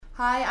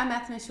Hi, I'm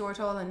Ethna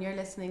Shortall and you're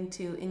listening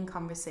to In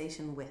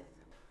Conversation With.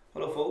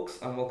 Hello folks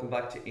and welcome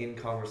back to In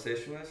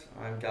Conversation With.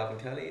 I'm Gavin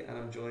Kelly and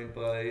I'm joined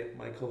by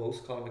my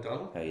co-host Colin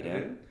McDonald. How you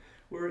doing?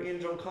 We're in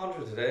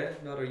Drumcondra today,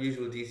 not our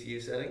usual DCU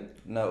setting.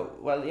 No,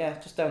 well yeah,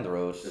 just down the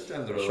road. Just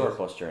down the road. A short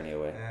bus journey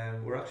away.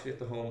 We're actually at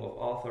the home of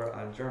author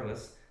and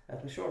journalist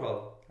Ethna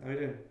Shortall. How are you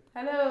doing?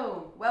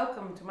 Hello,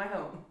 welcome to my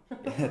home.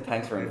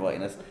 Thanks for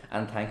inviting us,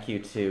 and thank you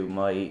to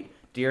my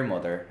dear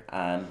mother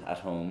Anne at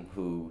home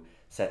who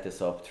set this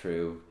up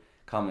through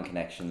common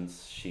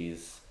connections.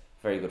 She's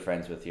very good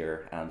friends with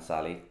your Aunt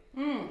Sally.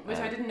 Which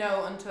I didn't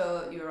know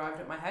until you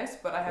arrived at my house,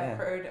 but I have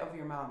heard of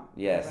your mom.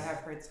 Yes. I have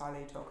heard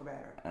Sally talk about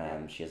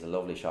her. She has a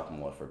lovely shop in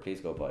Waterford. Please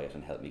go by it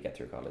and help me get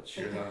through college.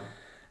 Sure.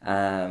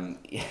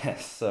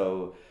 Yes,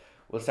 so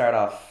we'll start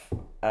off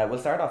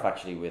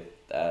actually with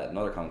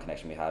another common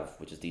connection we have,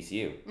 which is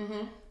DCU.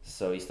 Mm-hmm.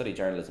 So you studied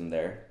journalism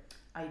there.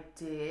 I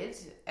did,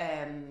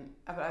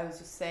 but I was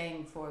just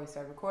saying before we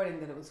started recording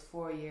that it was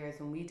 4 years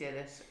when we did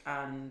it,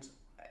 and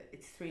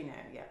it's 3 now.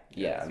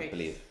 Yeah, I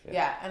believe.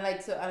 Yeah, and I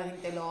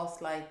think they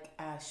lost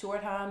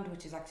shorthand,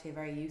 which is actually a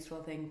very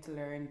useful thing to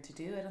learn to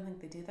do. I don't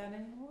think they do that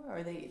anymore,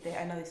 or they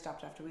I know they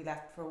stopped after we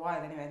left for a while.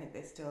 Anyway, I think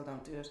they still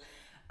don't do it.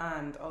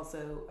 And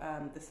also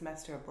the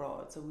semester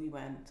abroad. So I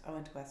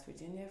went to West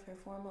Virginia for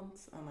 4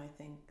 months, and I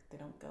think they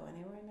don't go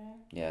anywhere now.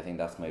 Yeah, I think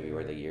that's maybe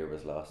where the year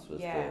was lost.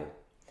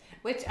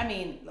 Which, I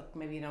mean, look,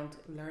 maybe you don't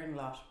learn a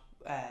lot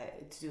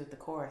to do with the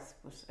course,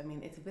 but I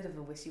mean, it's a bit of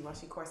a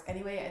wishy-washy course.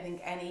 Anyway, I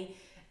think any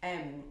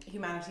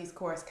humanities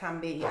course can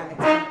be, and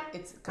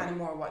it's kind of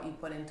more what you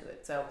put into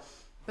it. So,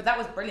 but that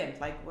was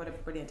brilliant. Like, what a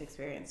brilliant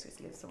experience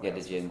to live somewhere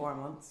else for 4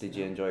 months. Did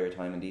you enjoy your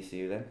time in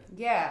DCU then?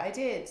 Yeah, I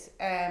did.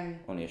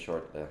 Only a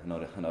short,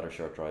 another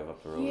short drive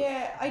up the road.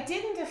 Yeah, I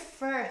didn't at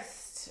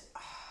first.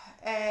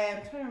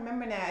 I'm trying to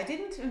remember now. I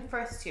didn't in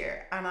first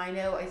year, and I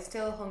know I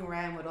still hung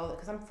around with all it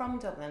because I'm from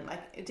Dublin.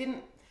 Like, it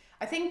didn't.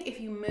 I think if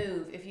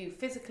you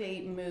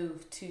physically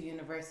move to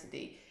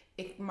university,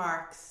 it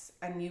marks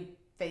a new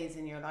phase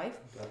in your life.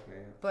 Definitely.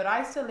 Yeah. But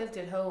I still lived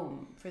at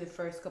home for the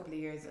first couple of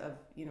years of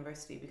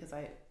university because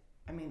I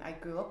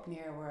grew up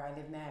near where I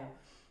live now,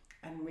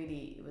 and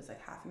really it was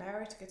like half an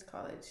hour to get to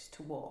college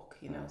to walk,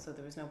 so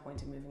there was no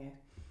point in moving out.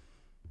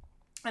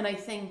 And I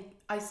think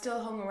I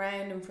still hung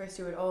around in first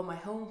year with all my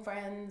home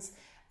friends,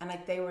 and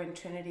like they were in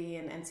Trinity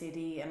and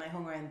NCAD, and I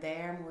hung around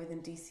there more than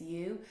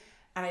DCU.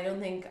 And I don't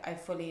think I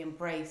fully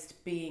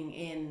embraced being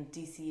in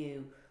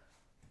DCU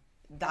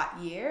that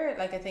year.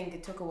 Like, I think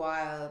it took a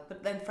while,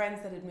 but then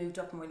friends that had moved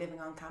up and were living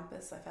on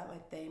campus, I felt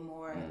like they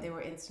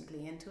were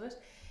instantly into it.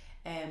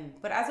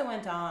 But as it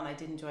went on, I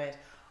did enjoy it.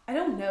 I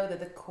don't know that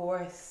the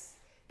course,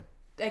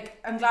 like,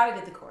 I'm glad I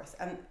did the course,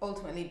 and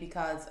ultimately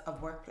because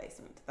of work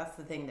placement. That's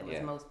the thing that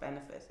was most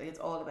benefit. Like, it's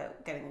all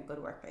about getting a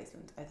good work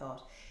placement, I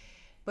thought.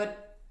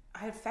 But I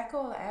had feck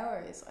all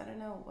hours. I don't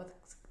know what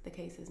the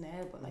case is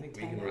now, but like, I think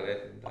 10 we can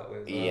relate in that way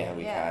as well. Yeah,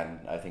 we can.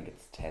 I think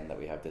it's 10 that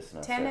we have this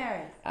semester. 10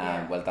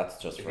 hours. Well, that's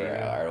just for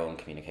our own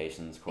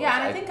communications course. Yeah,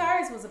 and I think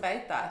ours was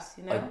about that,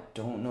 I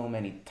don't know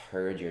many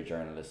third year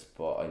journalists,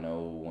 but I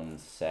know one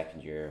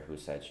second year who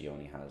said she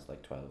only has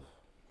like 12.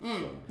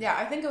 So. Yeah,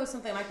 I think it was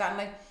something like that.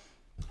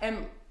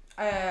 And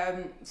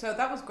like, so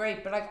that was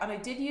great, but like, and I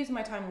did use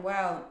my time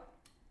well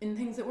in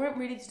things that weren't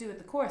really to do with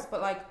the course,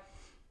 but like,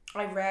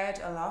 I read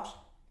a lot.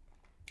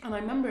 And I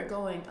remember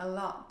going a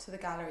lot to the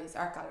galleries,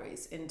 art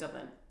galleries in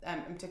Dublin,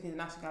 and particularly the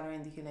National Gallery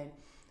and the Hugh Lane,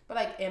 but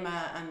like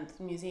IMA and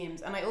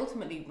museums. And I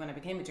ultimately, when I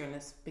became a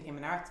journalist, became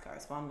an arts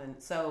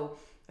correspondent. So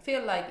I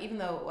feel like even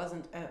though it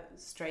wasn't a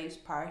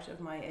straight part of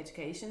my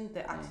education,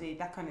 that actually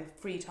that kind of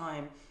free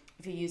time,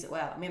 if you use it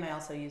well. I mean, I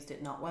also used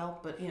it not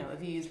well, but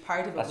if you use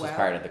part of it well. That's just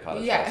part of the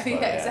college. Yeah,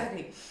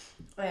 exactly.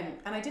 And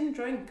I didn't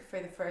drink for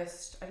the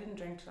first. I didn't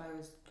drink till I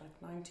was like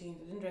 19.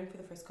 I didn't drink for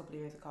the first couple of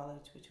years of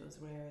college, which was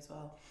rare as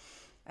well.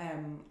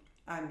 And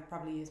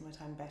probably use my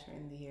time better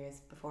in the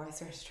years before I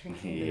started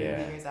drinking than in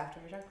the years after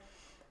I drank.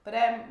 But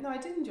no, I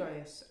did enjoy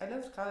it. I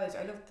loved college.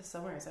 I loved the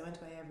summers. I went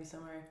away every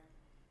summer.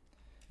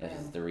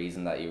 Is the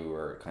reason that you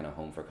were kind of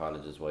home for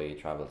college is why you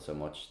travelled so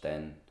much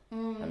then?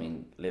 I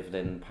mean, lived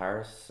in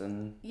Paris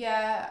and...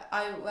 Yeah,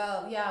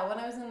 when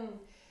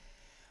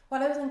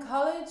I was in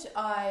college,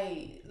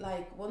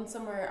 one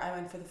summer I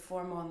went for the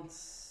 4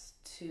 months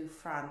to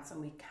France, and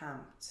we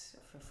camped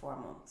for 4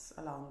 months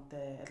along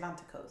the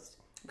Atlantic coast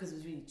because it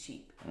was really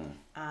cheap.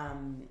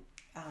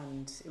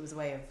 And it was a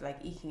way of like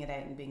eking it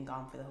out and being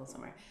gone for the whole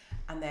summer.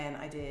 And then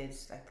I did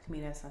like the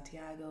Camino de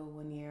Santiago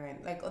 1 year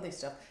and like other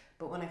stuff.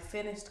 But when I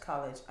finished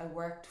college, I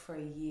worked for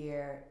a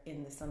year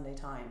in the Sunday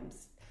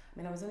Times. I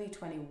mean, I was only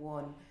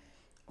 21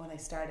 when I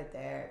started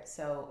there,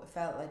 so it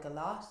felt like a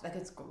lot. Like,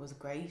 it was a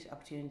great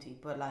opportunity,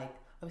 but like,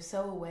 I was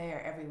so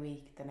aware every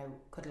week that I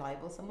could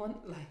libel someone,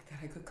 like that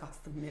I could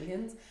cost them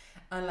millions.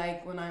 And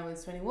like, when I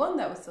was 21,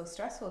 that was so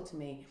stressful to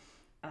me.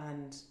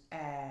 And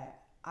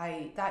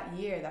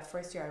that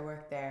first year I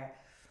worked there,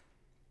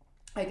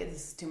 this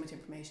is too much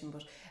information,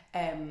 but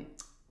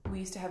we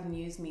used to have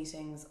news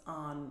meetings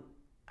on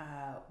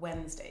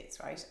Wednesdays,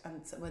 right?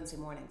 And so Wednesday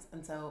mornings.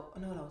 And so,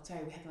 we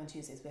had them on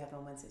Tuesdays. We have them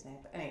on Wednesdays now.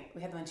 But anyway,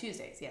 we had them on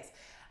Tuesdays, yes.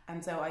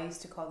 And so I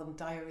used to call them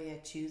Diarrhea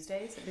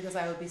Tuesdays because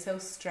I would be so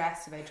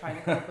stressed about trying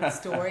to come up with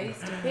stories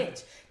to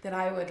pitch that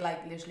I would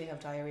like literally have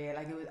diarrhea.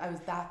 Like I was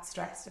that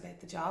stressed about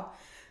the job.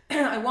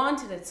 I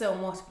wanted it so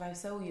much, but I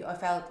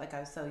felt like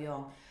I was so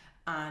young.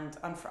 And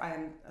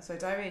so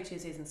Diarrhea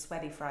Tuesdays and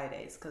Sweaty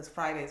Fridays, because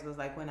Fridays was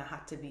like when I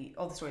had to be,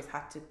 all the stories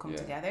had to come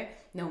together.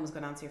 No one was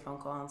going to answer your phone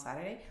call on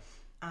Saturday.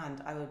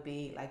 And I would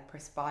be like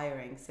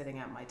perspiring sitting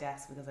at my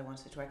desk because I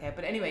wanted to work out.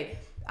 But anyway,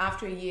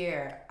 after a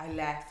year, I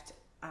left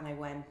and I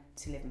went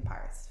to live in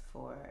Paris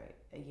for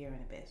a year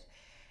and a bit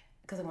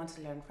because I wanted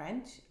to learn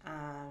French.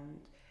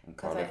 And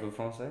Parlez-vous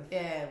français?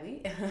 Yeah,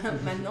 oui.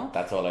 Maintenant.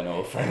 That's all I know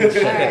of French.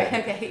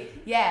 Okay,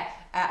 yeah,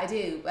 I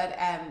do, but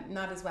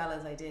not as well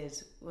as I did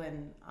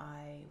when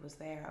I was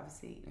there,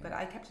 obviously. But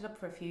I kept it up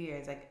for a few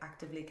years. I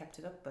actively kept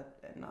it up,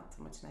 but not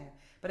so much now.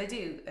 But I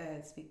do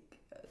speak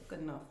good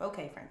enough.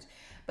 Okay, French.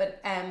 But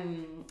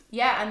and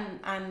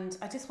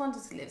I just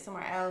wanted to live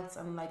somewhere else.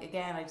 And like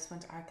again, I just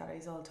went to art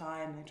galleries all the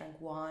time. And I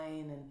drank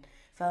wine and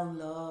fell in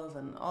love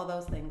and all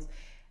those things.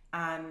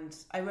 And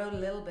I wrote a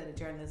little bit of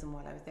journalism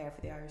while I was there for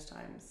the Irish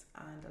Times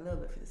and a little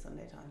bit for the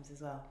Sunday Times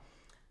as well.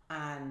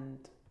 And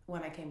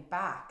when I came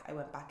back, I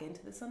went back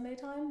into the Sunday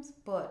Times,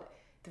 but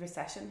the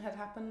recession had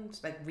happened,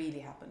 like really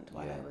happened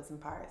while I was in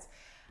Paris.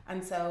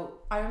 And so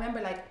I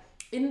remember like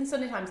in the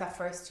Sunday Times that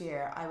first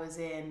year, I was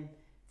in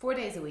 4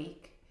 days a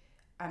week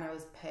and I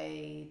was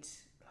paid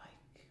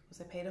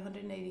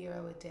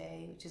 €180 a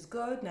day, which is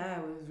good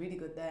now. It was really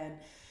good then.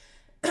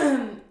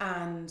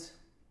 And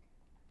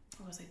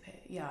what was I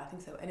paid? Yeah, I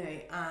think so.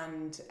 Anyway,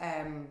 and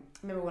I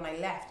remember when I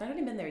left, I'd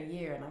only been there a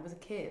year and I was a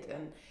kid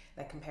and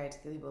like compared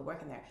to the people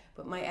working there.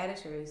 But my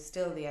editor, who's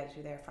still the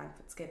editor there, Frank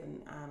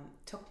Fitzgibbon,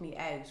 took me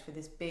out for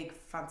this big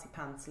fancy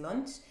pants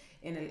lunch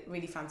in a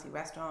really fancy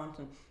restaurant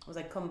and was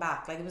like, come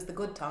back. Like it was the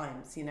good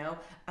times, you know?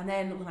 And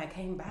then when I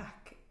came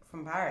back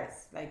from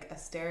Paris, like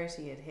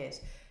austerity had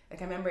hit.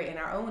 Like I remember in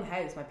our own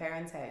house, my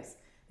parents' house,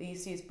 they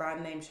used to use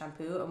brand name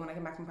shampoo, and when I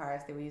came back from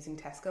Paris they were using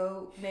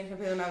Tesco name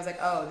shampoo, and I was like,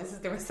 oh, this is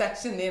the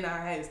recession in our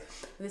house.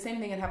 But the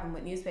same thing had happened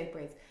with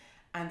newspapers.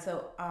 And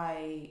so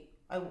I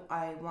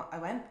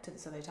went to the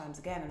Sunday Times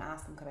again and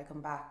asked them could I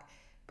come back,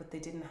 but they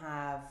didn't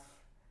have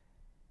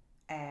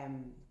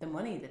the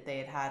money that they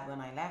had when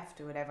I left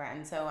or whatever.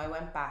 And so I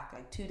went back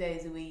like 2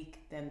 days a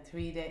week, then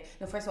 3 days.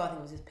 No, first of all I think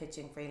it was just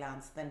pitching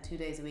freelance, then 2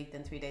 days a week,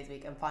 then 3 days a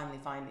week, and finally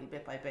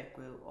bit by bit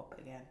grew up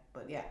again.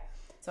 But yeah,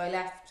 so I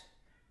left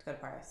to go to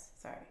Paris.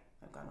 Sorry,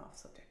 I've gone off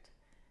subject.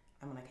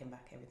 And when I came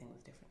back, everything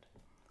was different.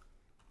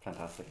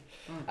 Fantastic.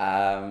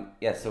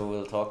 So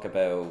we'll talk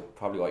about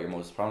probably what you're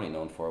most prominently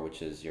known for,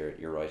 which is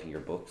your writing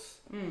your books.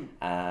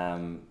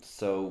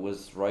 So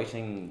was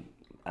writing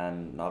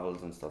and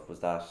novels and stuff, was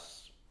that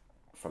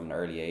from an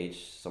early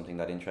age something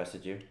that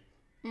interested you?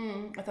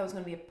 I thought I was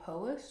going to be a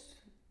poet.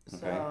 Okay.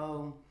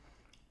 So,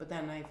 but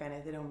then I found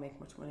out they don't make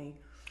much money.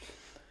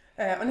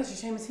 Unless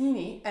you're Seamus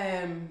Heaney,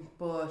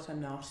 but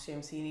I'm not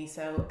Seamus Heaney.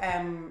 So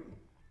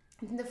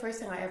I think the first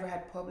thing I ever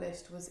had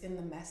published was in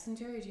The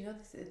Messenger. Do you know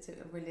this? It's a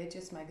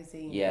religious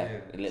magazine.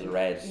 Yeah, a little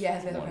red.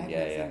 Yeah, a little red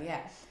magazine,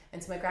 yeah.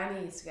 And so my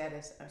granny used to get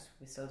it,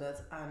 she still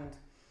does, and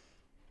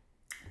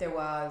there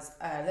was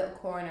a little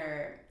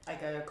corner,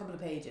 like a couple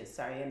of pages,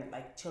 in it,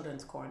 like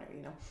children's corner,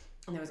 you know.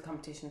 And there was a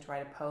competition to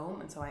write a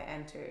poem, and so I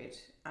entered,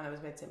 and it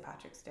was about St.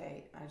 Patrick's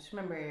Day. I just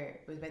remember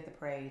it was about the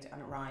parade,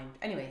 and it rhymed.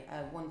 Anyway,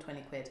 won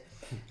 20 quid,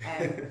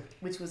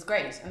 which was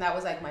great, and that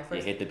was like my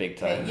first. You hit the big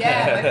time.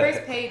 My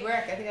first paid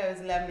work. I think I was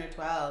 11 or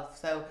 12,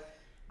 so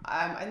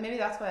and maybe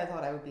that's why I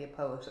thought I would be a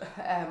poet.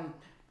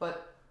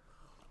 But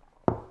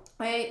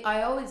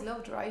I always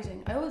loved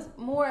writing. I always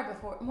more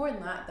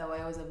than that though.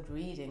 I always loved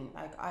reading.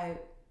 Like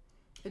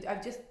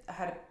I've just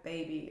had a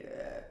baby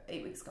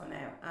 8 weeks ago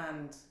now,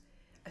 and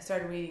I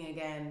started reading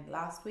again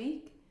last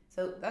week.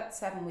 So that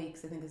 7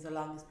 weeks I think is the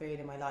longest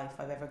period in my life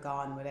I've ever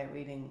gone without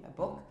reading a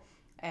book.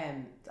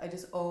 I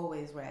just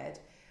always read,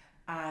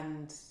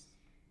 and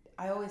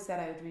I always said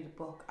I would read a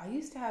book. I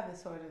used to have a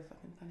sort of, I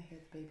can kind of hear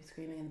the baby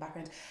screaming in the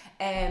background,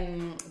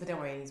 but don't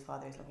worry, his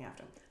father is looking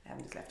after him. I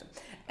haven't just left him.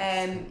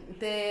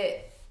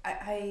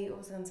 What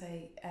was I going to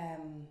say?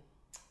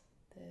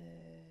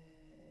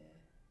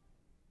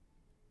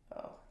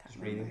 Just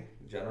reading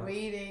in general.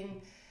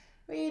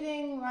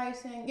 Reading,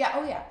 writing. Yeah,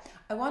 oh yeah.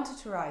 I wanted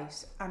to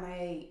write, and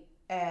I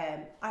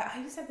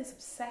used to have this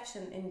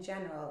obsession in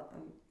general,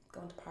 and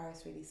going to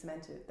Paris really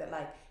cemented it, that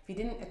like if you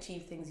didn't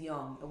achieve things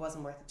young, it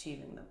wasn't worth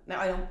achieving them.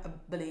 Now I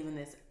don't believe in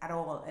this at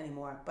all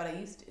anymore, but I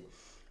used to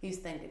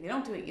think if you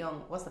don't do it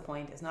young, what's the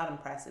point? It's not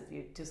impressive.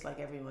 You're just like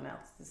everyone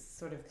else. This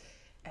sort of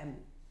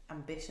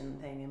ambition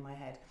thing in my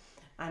head.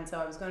 And so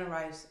I was going to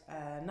write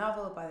a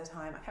novel by the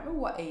time, I can't remember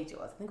what age it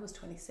was, I think it was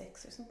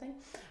 26 or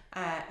something.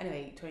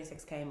 Anyway,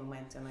 26 came and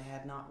went, and I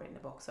had not written a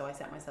book, so I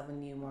set myself a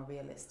new, more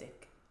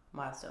realistic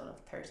milestone of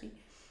 30.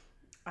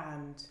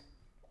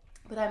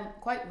 But I'm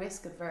quite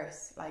risk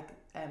adverse, like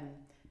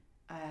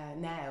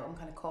now I'm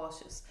kind of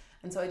cautious.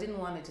 And so I didn't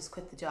want to just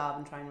quit the job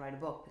and try and write a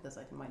book because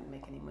I mightn't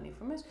make any money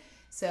from it.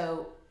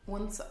 So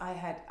once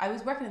I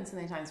was working in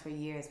Sunday Times for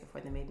years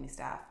before they made me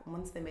staff. And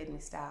once they made me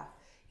staff,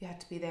 you had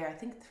to be there, I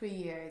think 3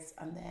 years,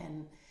 and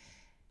then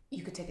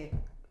you could take a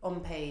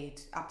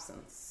unpaid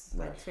absence,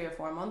 like 3 or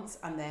 4 months,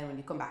 and then when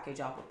you come back your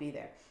job would be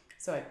there.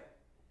 So I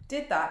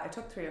did that. I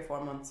took 3 or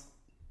 4 months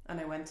and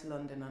I went to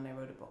London and I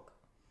wrote a book,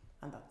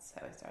 and that's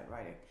how I started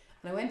writing.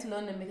 And I went to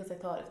London because I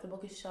thought, if the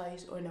book is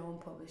shite or no one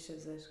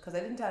publishes it, because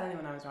I didn't tell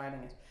anyone I was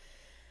writing it,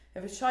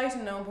 if it's shite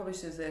and no one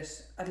publishes it,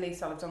 at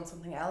least I'll have done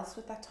something else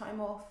with that time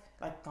off,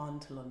 like gone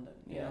to London,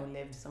 you know,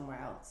 lived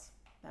somewhere else,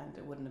 and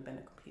it wouldn't have been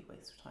a complete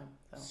waste of time.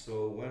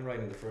 So when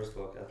writing the first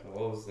book, Ethna,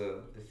 what was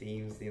the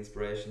themes, the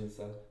inspirations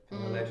that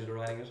kind of led you to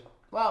writing it?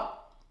 Well,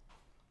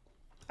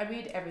 I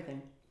read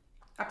everything,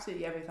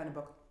 absolutely every kind of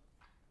book.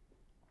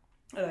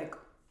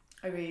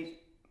 I read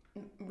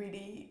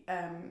really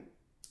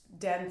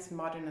dense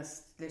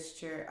modernist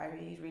literature, I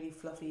read really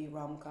fluffy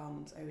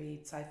rom-coms, I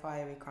read sci-fi,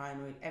 I read crime,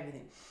 I read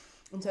everything.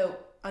 And so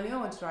I knew I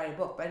wanted to write a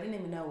book, but I didn't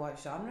even know what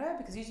genre,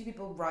 because usually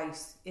people write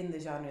in the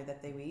genre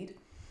that they read.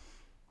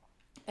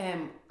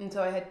 And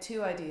so I had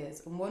 2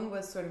 ideas, and one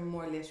was sort of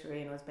more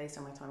literary and was based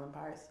on my time in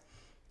Paris,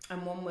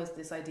 and one was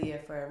this idea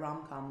for a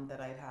rom-com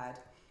that I'd had,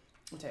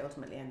 which I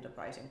ultimately ended up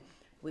writing,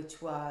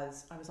 which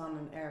was, I was on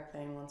an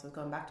airplane once, I was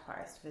going back to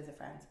Paris to visit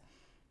friends,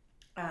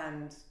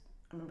 and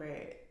I remember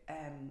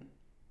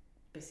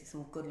basically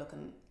some good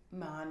looking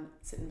man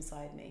sitting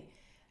beside me,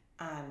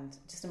 and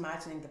just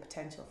imagining the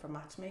potential for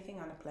matchmaking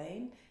on a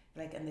plane,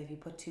 like, and if you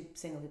put 2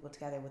 single people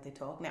together, would they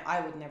talk? Now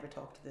I would never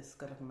talk to this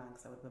good looking man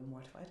because I would have been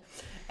mortified,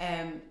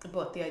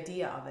 but the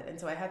idea of it. And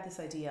so I had this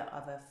idea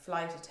of a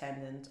flight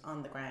attendant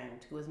on the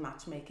ground who was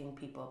matchmaking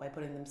people by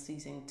putting them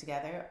seating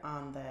together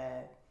on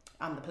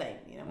the plane,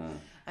 you know.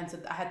 And so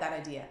I had that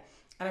idea,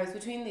 and I was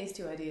between these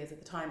 2 ideas at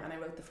the time, and I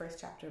wrote the first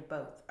chapter of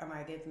both, and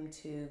I gave them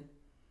to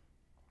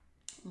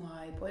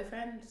my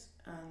boyfriend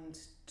and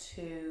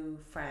 2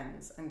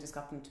 friends and just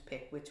got them to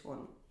pick which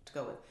one to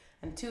go with.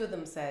 And 2 of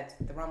them said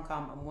the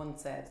rom-com and 1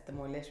 said the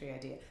more literary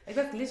idea. Like,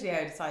 that's literally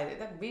how I decided.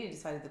 That really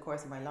decided the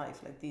course of my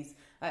life. Like, these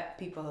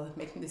people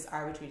making this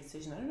arbitrary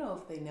decision. I don't know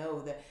if they know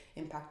the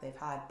impact they've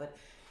had. But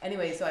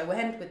anyway, so I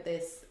went with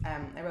this.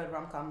 I wrote a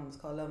rom-com. It was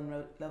called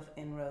Love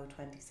in Row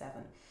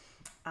 27.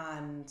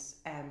 And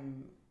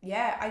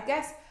I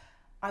guess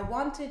I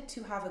wanted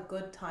to have a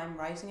good time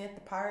writing it.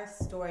 The Paris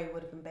story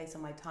would have been based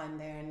on my time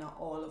there, not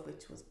all of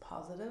which was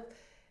positive.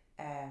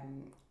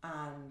 And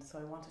so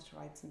I wanted to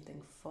write something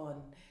fun.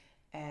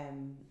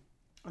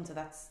 And so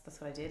that's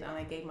what I did, and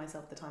I gave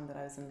myself the time that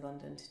I was in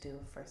London to do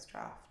a first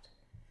draft.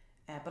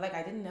 But like,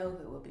 I didn't know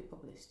that it would be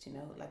published, you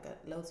know. Like,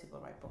 loads of people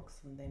write books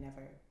and they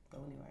never go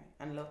anywhere,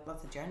 and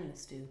lots of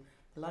journalists do.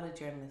 A lot of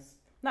journalists,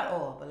 not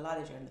all, but a lot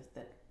of journalists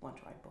that want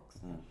to write books.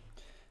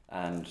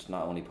 And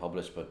not only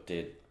published, but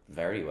did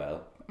very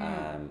well.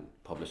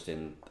 Published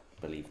in,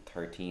 I believe,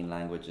 13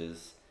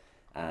 languages.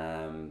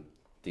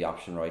 The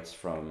option rights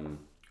from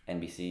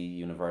NBC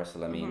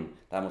Universal, I mean,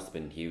 that must have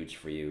been huge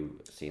for you,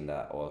 seeing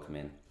that all come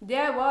in.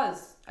 Yeah, it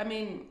was. I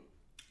mean,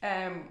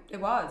 it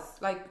was,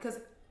 like, because,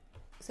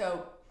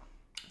 so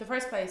the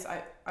first place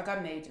I got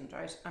an agent,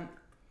 right, and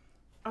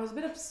I was a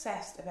bit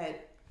obsessed about,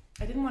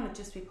 I didn't want it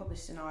just to be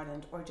published in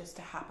Ireland or just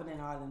to happen in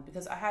Ireland,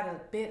 because I had a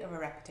bit of a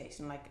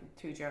reputation, like,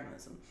 through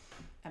journalism,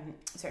 and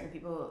certain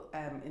people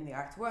in the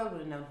arts world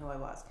would have known who I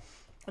was.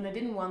 And I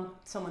didn't want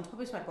someone to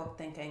publish my book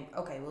thinking,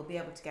 okay, we'll be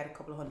able to get a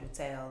couple of 100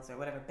 sales or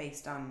whatever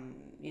based on,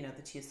 you know,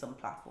 that she has some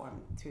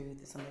platform through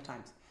the Sunday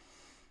Times.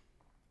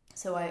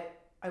 So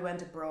I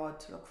went abroad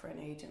to look for an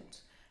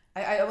agent.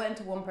 I went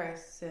to one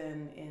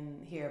person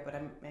in here, but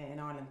I'm in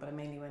Ireland, but I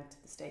mainly went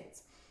to the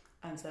States.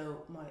 And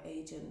so my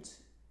agent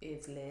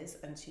is Liz,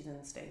 and she's in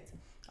the States.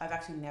 I've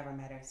actually never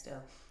met her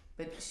still,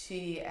 but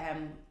she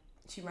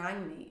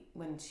rang me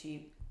when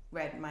she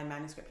read my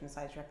manuscript and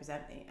decided to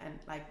represent me, and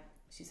like,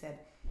 she said,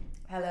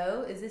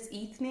 "Hello, is this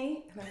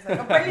Ethne?" And I was like,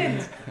 "Oh,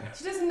 brilliant."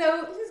 She doesn't give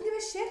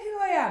a shit who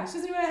I am. She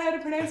doesn't even know how to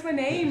pronounce my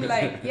name.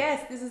 Like,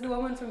 yes, this is the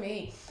woman for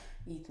me,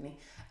 Ethne.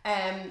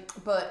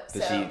 But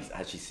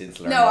has she since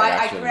learned? No,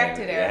 I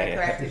corrected her. I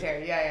corrected her.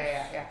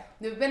 Yeah.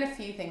 There have been a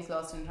few things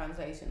lost in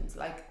translations.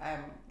 Like,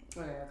 I'll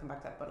come back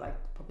to that. But like,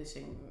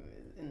 publishing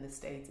in the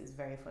States is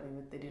very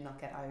funny. They do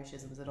not get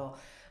Irishisms at all.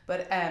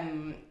 But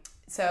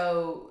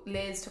so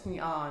Liz took me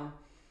on,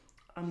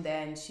 and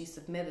then she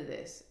submitted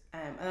it.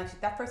 And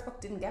actually, that first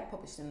book didn't get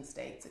published in the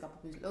States. It got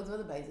published loads of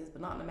other places,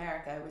 but not in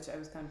America, which I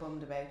was kind of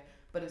bummed about.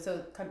 But it was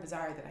so kind of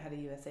bizarre that I had a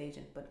US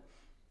agent. But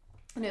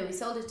anyway, we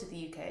sold it to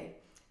the UK.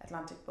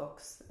 Atlantic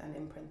Books, an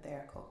imprint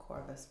there called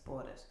Corvus,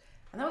 bought it.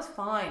 And that was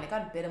fine. I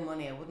got a bit of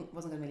money. I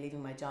wasn't going to be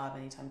leaving my job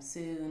anytime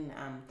soon.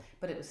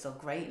 But it was still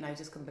great, and I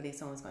just couldn't believe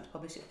someone was going to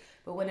publish it.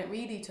 But when it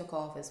really took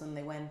off is when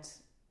they went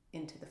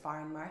into the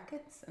foreign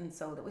markets and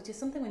sold it, which is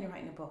something when you're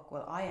writing a book,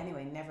 well, I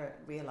anyway never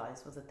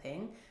realised was a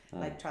thing,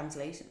 like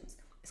translations.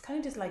 It's kind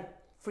of just like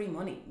free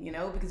money, you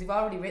know, because you've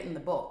already written the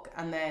book,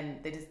 and then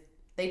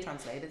they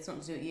translate it. It's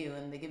nothing to do with you,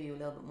 and they give you a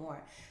little bit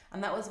more.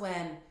 And that was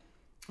when,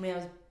 I mean, I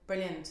was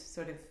brilliant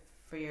sort of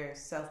for your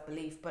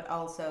self-belief, but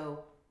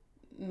also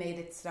made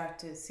it start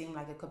to seem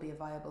like it could be a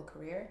viable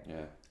career.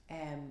 Yeah.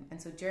 And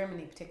so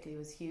Germany particularly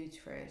was huge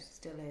for it,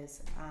 still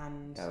is.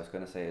 And I was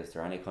going to say, is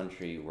there any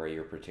country where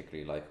you're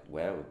particularly like,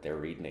 wow, they're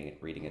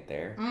reading it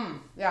there?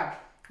 Yeah.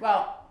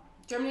 Well,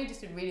 Germany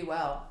just did really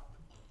well.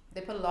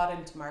 They put a lot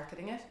into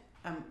marketing it.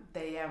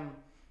 They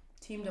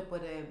teamed up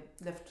with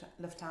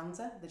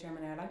Lufthansa, the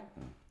German airline.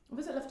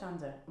 Was it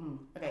Lufthansa?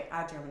 Okay,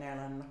 a German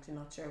airline. I'm actually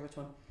not sure which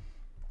one.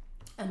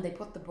 And they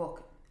put the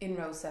book in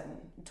row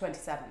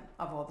 27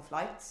 of all the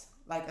flights,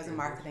 like as a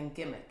marketing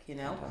gimmick, you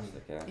know.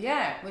 Fantastic, yeah.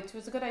 Yeah, which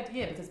was a good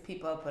idea because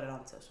people put it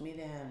on social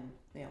media, and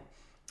you know,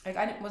 like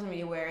I wasn't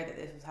really aware that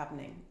this was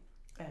happening,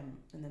 and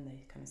then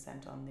they kind of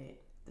sent on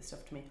the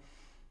stuff to me,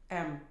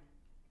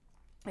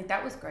 like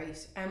that was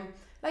great.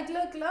 Like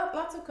look,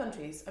 lots of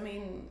countries. I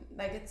mean,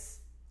 like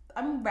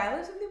I'm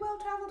relatively well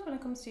travelled when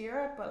it comes to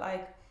Europe, but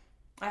like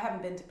I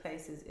haven't been to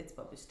places it's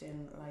published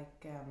in,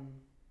 like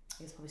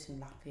it's published in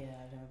Latvia.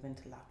 I've never been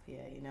to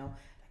Latvia, you know.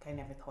 Like I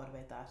never thought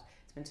about that.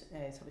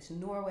 It's published in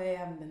Norway. I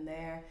haven't been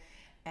there.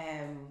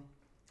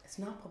 It's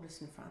not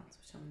published in France,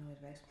 which I'm annoyed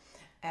about. Is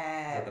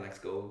that the next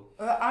goal?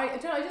 I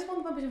don't know. I just want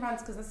to publish in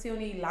France because that's the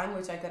only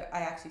language I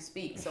actually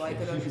speak, so I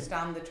could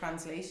understand the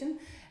translation.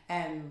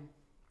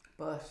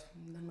 But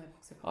none of my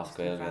books are published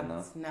in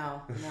France.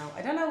 No.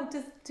 I don't know.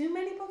 Do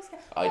many books?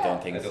 I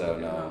don't think so.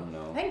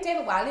 No. I think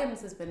David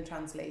Walliams has been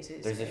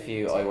translated. There's a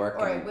few. I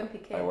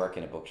work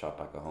in a bookshop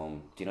back at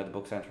home. Do you know the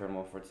book centre in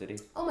Watford City?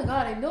 Oh my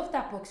god, I love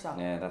that bookshop.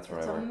 Yeah, that's where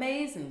it's I work. It's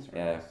amazing.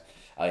 Yeah.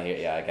 I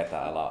get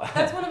that a lot.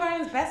 That's one of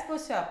Ireland's best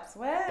bookshops.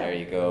 Wow. There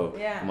you go.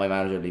 Yeah. My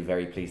manager will be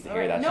very pleased to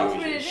hear that.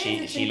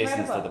 She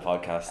listens to the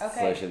podcast,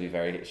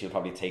 so she'll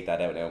probably take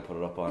that out now and put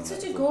it up on. It's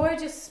such a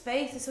gorgeous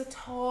space. It's so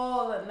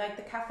tall, and like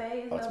the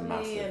cafe is lovely.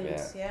 Massive,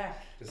 and yeah.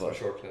 Just a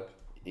short clip.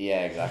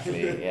 Yeah,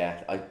 exactly.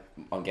 Yeah,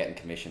 I'm getting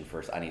commission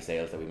for any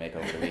sales that we make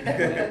over the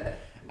weekend.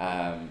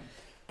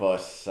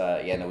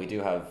 We do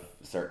have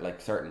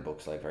certain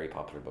books, like very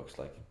popular books,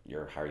 like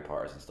your Harry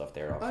Potters and stuff.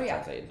 They're obviously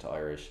translated into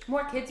Irish.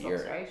 More kids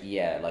books, right?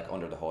 Yeah, like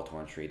Under the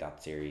Hawthorn Tree,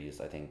 that series.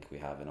 I think we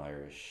have in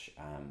Irish.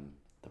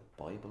 The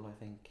Bible, I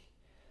think.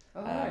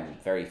 Oh, right.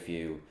 Very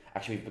few.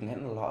 Actually, we've been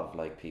getting a lot of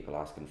like people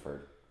asking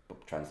for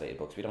translated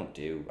books. We don't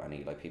do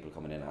any like people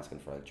coming in asking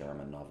for like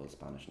German novels,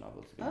 Spanish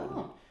novels.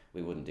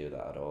 We wouldn't do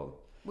that at all.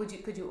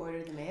 Could you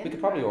order them in? We could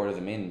probably order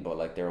them in, but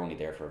like they're only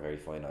there for a very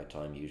finite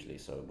time usually,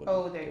 so it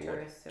wouldn't. They're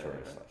tourists.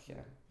 Tourists, like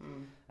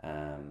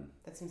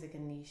that seems like a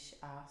niche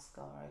ask,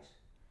 all right.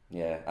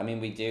 Yeah, I mean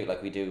we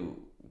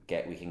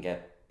can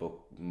get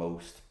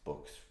most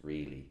books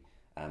really.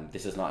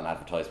 This is not an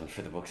advertisement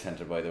for the book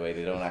centre, by the way.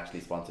 They don't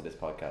actually sponsor this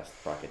podcast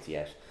brackets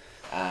yet.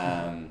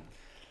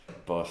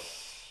 But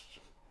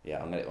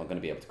yeah, I'm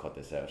gonna be able to cut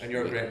this out. And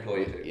you're a great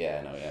employee too.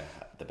 Yeah,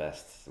 the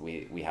best.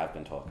 We have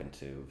been talking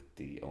to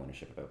the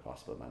ownership about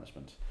possible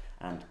management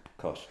and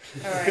cut.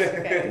 All right,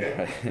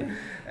 okay.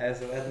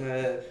 So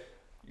Edna,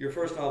 your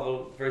first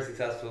novel very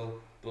successful,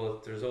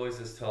 but there's always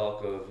this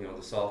talk of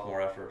the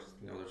sophomore effort.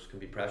 There can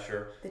be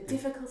pressure. The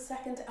difficult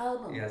second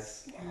album.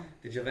 Yes.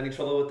 Did you have any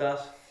trouble with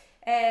that?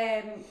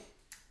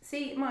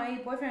 See, my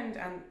boyfriend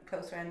and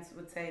close friends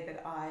would say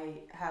that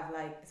I have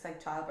it's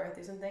like childbirth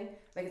or something.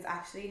 Like it's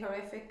actually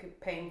horrific,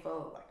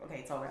 painful. Like, okay,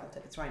 it's all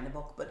relative. It's writing a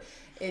book, but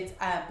it's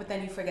but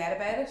then you forget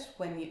about it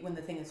when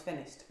the thing is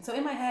finished. So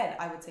in my head,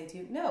 I would say to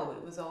you, no,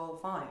 it was all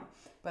fine.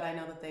 But I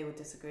know that they would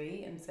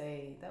disagree and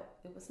say that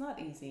it was not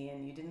easy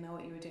and you didn't know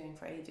what you were doing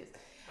for ages.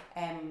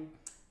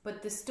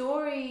 But the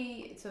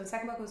story. So the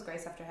second book was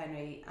Grace After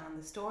Henry, and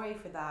the story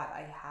for that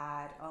I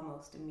had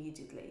almost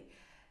immediately.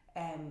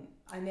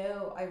 I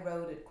know I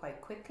wrote it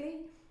quite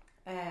quickly,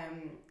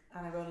 and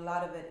I wrote a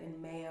lot of it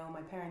in Mayo.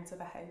 My parents have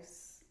a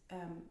house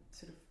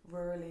sort of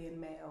rurally in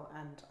Mayo,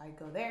 and I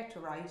go there to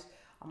write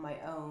on my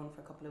own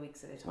for a couple of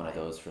weeks at a time. One of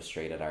those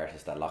frustrated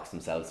artists that locks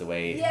themselves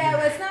away. Yeah,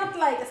 well, it's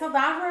not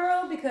that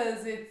rural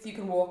because you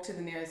can walk to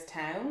the nearest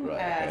town.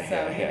 Right,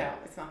 okay,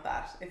 it's not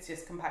that. It's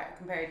just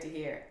compared to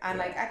here. And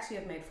actually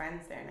I've made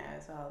friends there now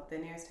as well. The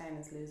nearest town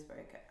is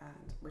Louisburg,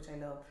 which I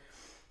love.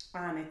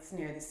 And it's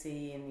near the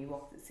sea, and you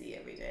walk the sea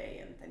every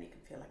day, and then you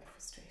can feel like a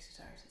frustrated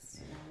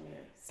artist, when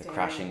you're the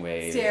crashing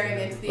waves, staring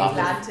into the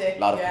Atlantic. A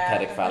lot of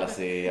pathetic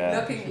fallacy.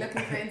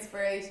 looking for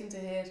inspiration to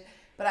hit.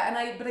 But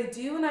I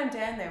do when I'm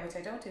down there, which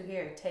I don't do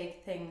here,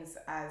 take things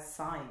as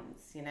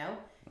signs.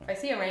 If I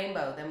see a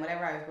rainbow, then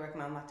whatever I was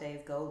working on that day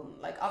is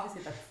golden. Like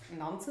obviously that's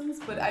nonsense,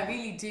 but I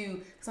really do,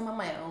 because I'm on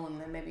my own,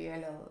 and maybe you're a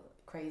little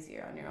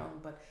crazier on your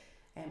own. But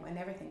I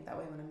never think that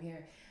way when I'm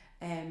here.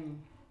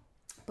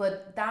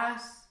 But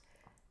that.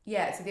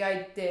 Yeah, so the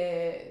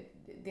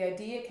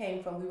idea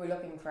came from, we were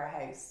looking for a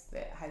house.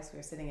 The house we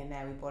were sitting in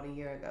now, we bought a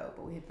year ago,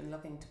 but we had been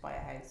looking to buy a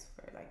house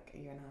for like a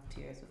year and a half,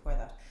 2 years before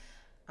that.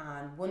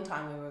 And one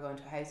time we were going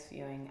to a house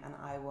viewing, and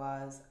I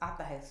was at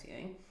the house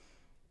viewing,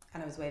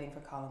 and I was waiting for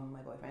Colin, my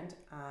boyfriend,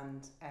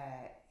 and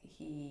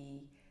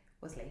he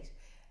was late,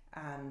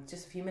 and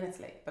just a few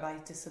minutes late. But I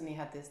just suddenly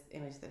had this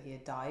image that he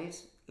had died,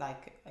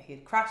 like he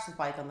had crashed his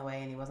bike on the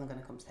way, and he wasn't going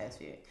to come to the house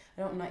viewing.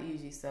 I'm not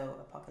usually so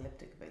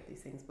apocalyptic about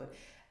these things, but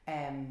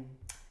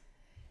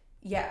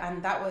yeah,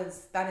 and that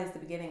is the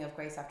beginning of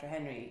Grace After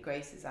Henry.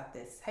 Grace is at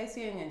this house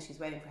viewing and she's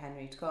waiting for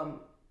Henry to come.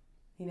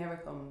 He never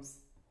comes.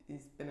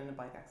 He's been in a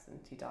bike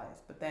accident. He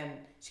dies. But then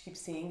she keeps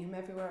seeing him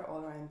everywhere, all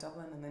around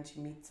Dublin, and then she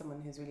meets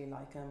someone who's really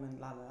like him, and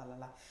la la la la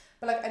la.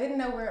 But like, I didn't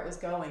know where it was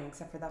going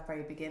except for that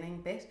very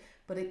beginning bit.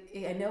 But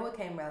I know it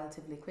came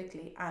relatively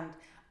quickly, and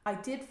I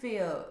did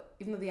feel,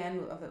 even though the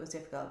end of it was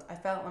difficult, I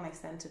felt when I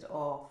sent it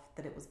off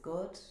that it was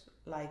good.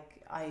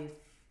 Like, I've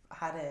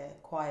had a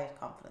quiet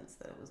confidence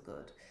that it was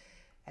good.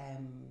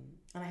 And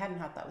I hadn't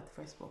had that with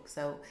the first book.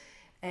 So,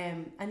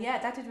 and yeah,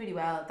 that did really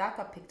well. That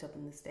got picked up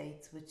in the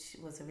States, which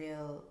was a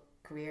real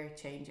career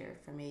changer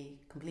for me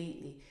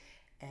completely,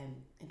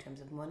 in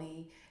terms of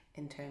money,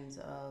 in terms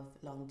of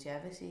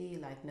longevity,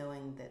 like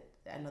knowing that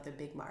another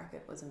big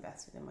market was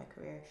invested in my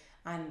career,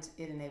 and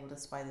it enabled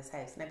us to buy this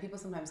house. Now, people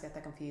sometimes get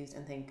that confused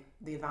and think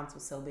the advance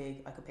was so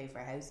big I could pay for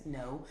a house.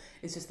 No,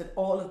 it's just that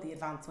all of the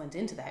advance went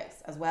into the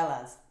house, as well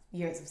as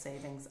years of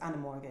savings and a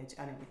mortgage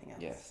and everything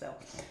else. Yes. So,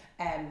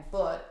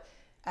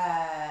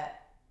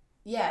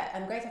 yeah,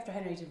 and Grace After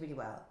Henry did really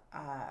well.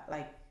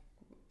 Like,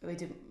 we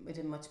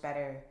did much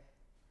better.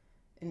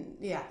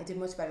 It did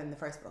much better than the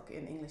first book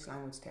in English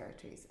language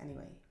territories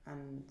anyway,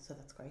 and so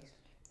that's great.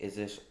 Is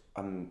it,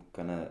 I'm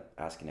gonna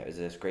ask you now, is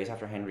it Grace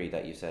After Henry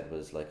that you said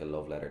was like a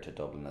love letter to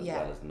Dublin as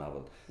well as the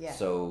novel? Yeah.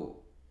 So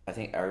I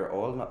think, are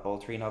all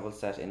three novels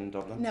set in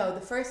Dublin? No,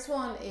 the first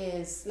one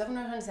is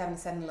 1127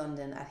 is set in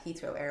London at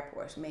Heathrow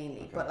Airport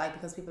mainly, but like,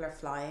 because people are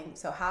flying,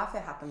 so half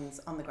it happens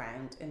on the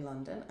ground in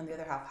London and the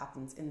other half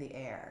happens in the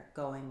air,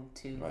 going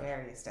to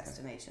various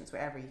destinations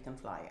wherever you can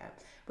fly out.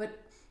 But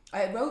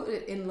I wrote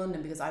it in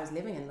London because I was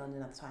living in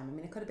London at the time. I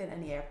mean, it could have been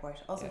any airport.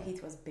 Also,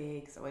 Heathrow's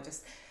big, so I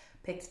just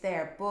picked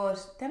there.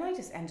 But then I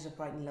just ended up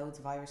writing loads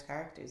of Irish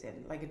characters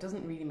in. Like, it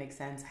doesn't really make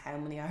sense how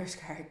many Irish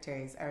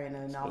characters are in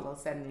a novel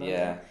set in London.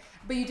 Yeah.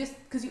 But you just,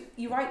 because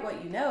you write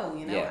what you know,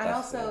 Yeah, and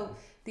also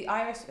the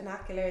Irish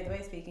vernacular, the way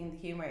of speaking, the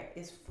humour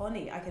is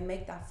funny. I can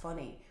make that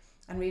funny,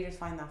 and readers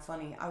find that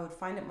funny. I would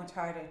find it much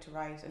harder to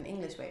write an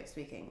English way of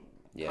speaking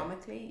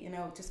comically,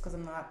 just because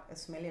I'm not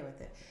as familiar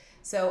with it.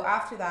 So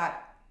after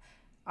that,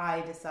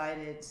 I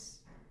decided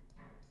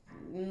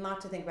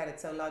not to think about it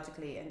so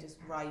logically and just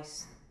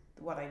write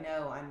what I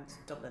know, and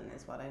Dublin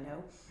is what I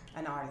know,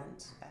 and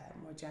Ireland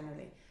more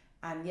generally.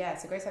 And yeah,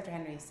 so Grace After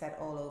Henry is set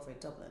all over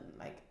Dublin.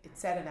 Like,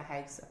 it's set in a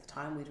house at the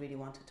time we'd really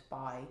wanted to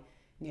buy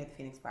near the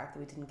Phoenix Park that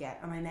we didn't get,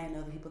 and I now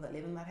know the people that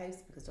live in that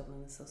house because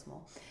Dublin is so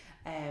small.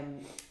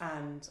 And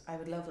I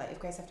would love, like, if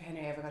Grace After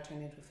Henry ever got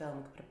turned into a film,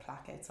 we could put a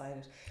plaque outside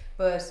it.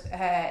 But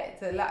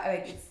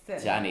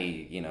to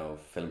any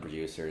film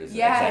producers,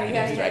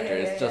 executive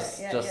directors,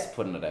 just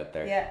putting it out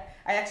there. Yeah,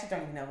 I actually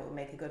don't even know what would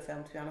make a good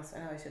film, to be honest. I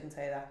know I shouldn't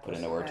say that. Put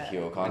in a word to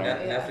Hugh O'Connor.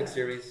 Netflix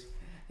series.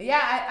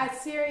 Yeah, a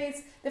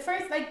series. The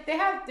first,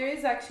 there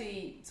is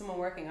actually someone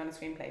working on a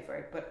screenplay for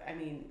it, but I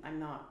mean, I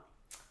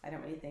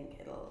don't really think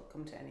it'll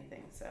come to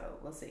anything, so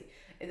we'll see.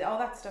 All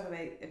that stuff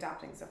about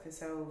adapting stuff is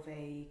so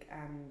vague,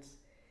 and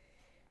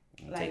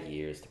it'll take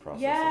years to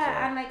process.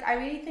 Yeah, and I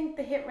really think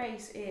the hit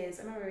rate is,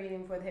 I remember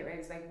reading before, the hit rate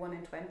is like 1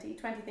 in 20.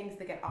 20 things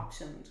that get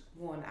optioned,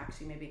 one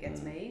actually maybe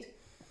gets made,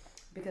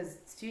 because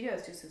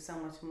studios just have so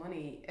much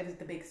money, it is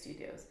the big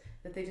studios,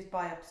 that they just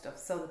buy up stuff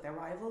so that their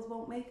rivals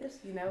won't make it,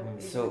 even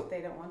if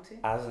they don't want to.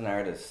 As an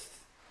artist,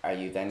 are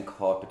you then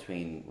caught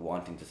between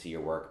wanting to see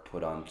your work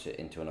put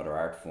into another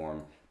art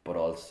form, but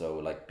also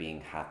like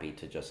being happy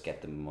to just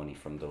get the money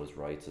from those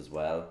rights as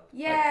well?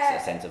 Yeah.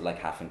 Like a sense of like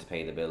having to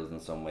pay the bills in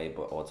some way,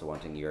 but also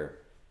wanting your...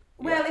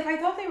 Well, if I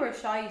thought they were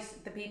shite,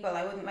 the people,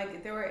 I wouldn't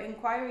like. There were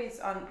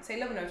inquiries on, say,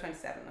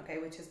 11/27, okay,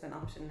 which has been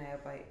optioned now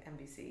by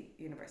NBC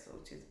Universal,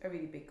 which is a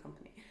really big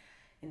company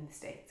in the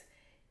States.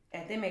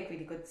 They make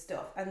really good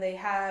stuff, and they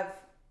have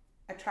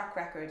a track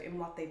record in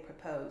what they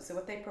propose. So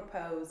what they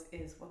propose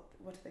is,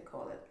 what do they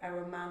call it? A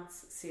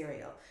romance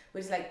serial,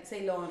 which is like,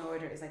 say, Law and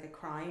Order is like a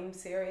crime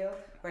serial,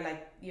 where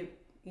like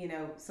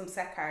some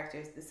set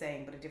characters the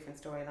same but a different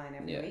storyline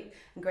every week.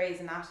 And Grey's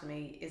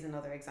Anatomy is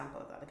another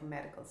example of that, like a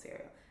medical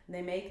serial. And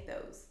they make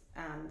those,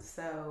 and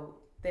so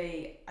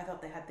I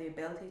thought they had the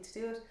ability to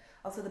do it.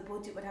 Also, the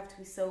budget would have to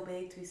be so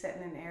big to be set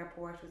in an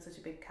airport with such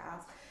a big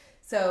cast.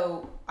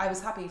 So I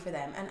was happy for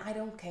them, and I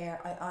don't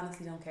care. I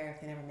honestly don't care if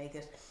they never make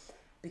it,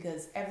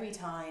 because every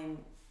time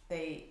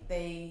they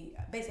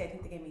basically, I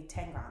think they gave me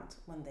 10 grand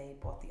when they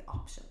bought the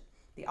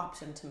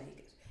option to make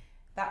it.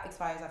 That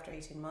expires after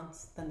 18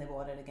 months, then they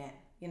bought it again,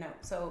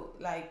 so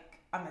like,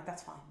 I'm like,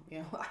 that's fine, I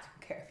don't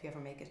care if you ever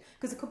make it,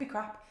 because it could be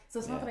crap, so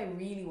it's not that I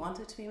really want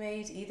it to be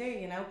made either,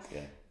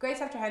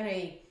 Grace After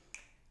Henry,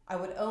 I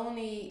would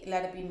only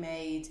let it be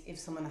made if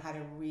someone had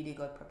a really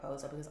good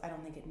proposal, because I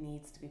don't think it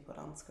needs to be put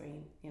on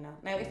screen,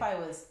 Now, if I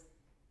was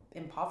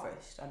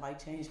impoverished, I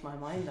might change my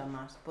mind on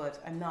that,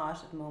 but I'm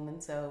not at the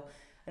moment, so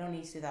I don't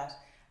need to do that.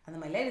 And then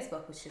my latest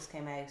book, which just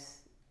came out,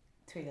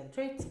 Three Little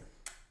Truths,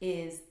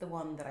 is the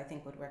one that I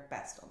think would work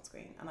best on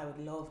screen, and I would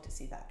love to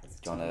see that. As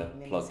Do you want to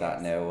TV plug that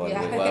miniseries. now while,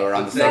 Yeah. while we're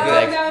on the No,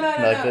 subject?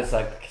 no. This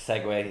like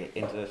segue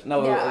into it.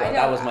 No, Yeah, I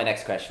that know. was my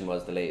next question.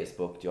 Was the latest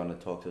book? Do you want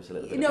to talk to us a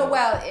little bit? No, about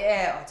well,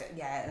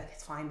 yeah,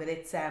 it's fine, but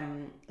it's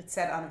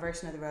set on a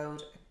version of the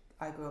road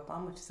I grew up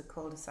on, which is a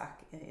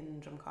cul-de-sac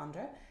in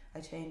Drumcondra. I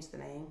changed the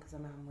name because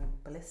I'm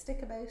went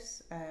ballistic about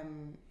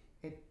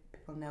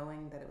people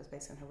knowing that it was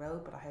based on her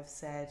road, but I have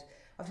said,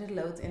 I've done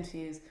loads of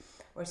interviews,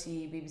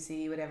 RTÉ,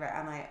 BBC, whatever,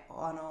 and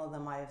on all of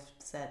them I've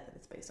said that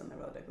it's based on the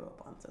road I grew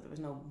up on, so there was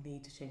no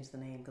need to change the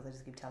name because I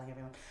just keep telling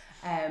everyone.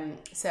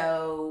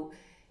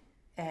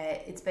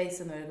 It's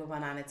based on the road I grew up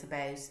on, and it's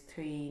about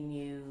 3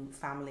 new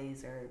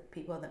families or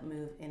people that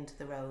move into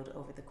the road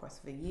over the course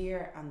of a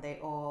year, and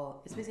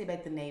it's basically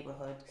about the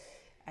neighbourhood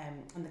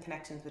and the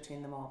connections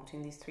between them all,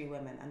 between these 3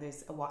 women. And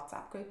there's a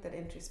WhatsApp group that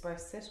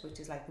intersperses it, which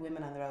is like the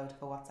women on the road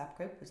have a WhatsApp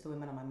group, which the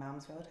women on my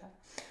mum's road have,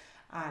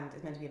 and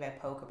it's meant to be about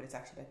poker, but it's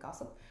actually about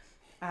gossip.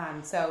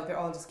 And so they're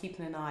all just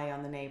keeping an eye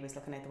on the neighbours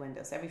looking out the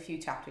window. So every few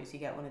chapters you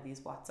get one of these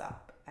WhatsApp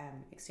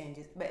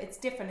exchanges, but it's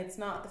different. It's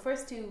not the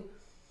first 2.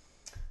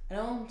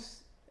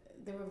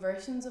 There were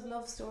versions of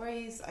love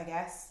stories, I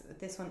guess.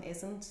 This one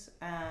isn't,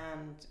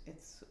 and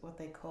it's what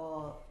they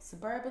call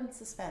suburban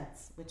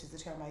suspense, which is a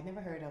term I'd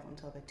never heard of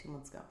until about 2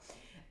 months ago.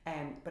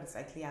 But it's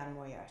like Leanne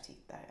Moriarty,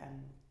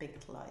 Big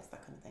Little Lies,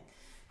 that kind of thing.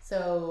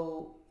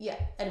 So yeah,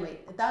 anyway,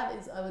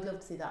 I would love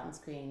to see that on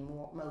screen,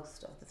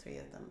 most of the 3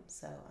 of them.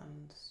 So,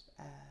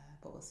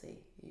 but we'll see.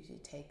 It usually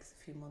takes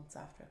a few months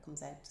after it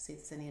comes out to see if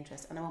there's any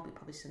interest, and it won't be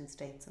published in the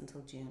States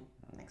until June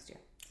next year.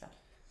 So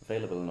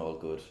available in all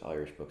good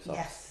Irish bookshops,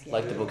 yes,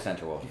 like the Book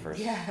Centre Waterford.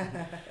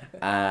 Yeah.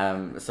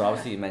 So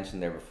obviously you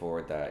mentioned there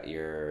before that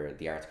you're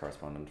the arts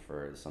correspondent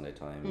for the Sunday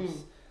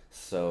Times.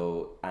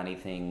 So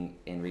anything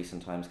in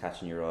recent times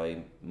catching your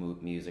eye,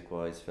 music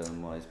wise,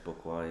 film wise,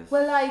 book wise?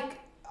 Well, like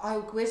I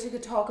wish I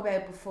could talk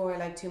about before,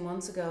 like 2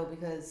 months ago,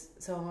 because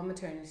I'm on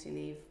maternity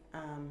leave,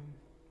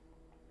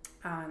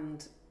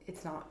 and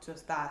it's not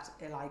just that.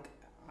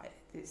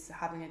 This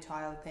having a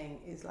child thing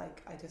is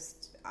like I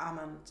just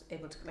amn't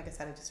able to. Like I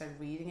said, I just started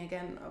reading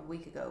again a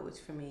week ago, which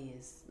for me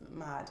is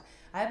mad.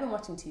 I have been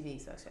watching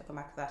TV, so actually I'll come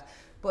back to that.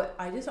 But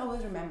I just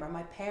always remember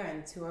my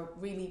parents, who are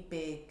really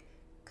big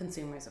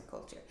consumers of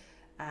culture,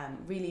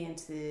 really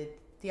into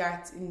the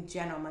arts in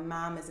general. My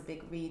mum is a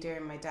big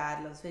reader, my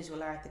dad loves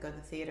visual art, they go to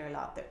the theatre a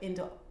lot, they're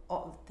into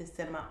all the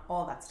cinema,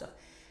 all that stuff,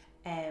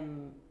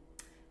 and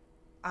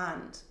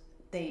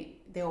they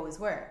always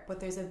were, but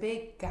there's a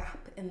big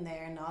gap in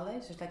their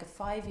knowledge. There's like a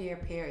 5-year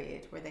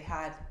period where they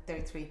had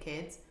their 3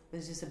 kids,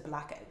 there's just a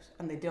blackout,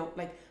 and they don't,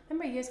 like,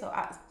 remember years ago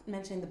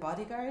mentioning The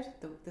Bodyguard,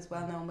 this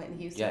well-known Whitney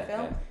Houston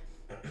film?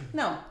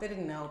 No, they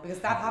didn't know, because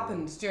that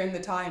happened during the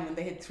time when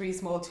they had 3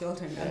 small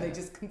children and they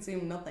just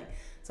consumed nothing.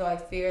 So I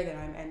fear that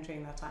I'm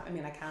entering that time. I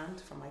mean, I can't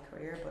from my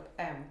career, but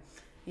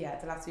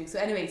the last week. So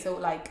anyway, so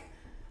like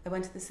I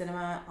went to the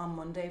cinema on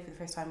Monday for the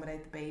first time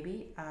without the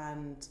baby,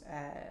 and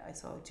I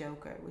saw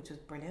Joker, which was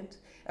brilliant.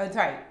 It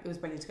was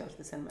brilliant to go to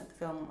the cinema. The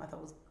film I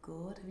thought was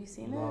good. Have you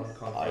seen it?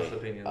 Controversial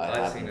opinions.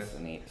 I've seen it.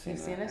 You've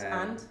seen it,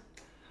 and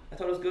I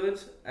thought it was good.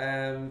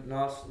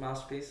 Not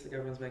masterpiece like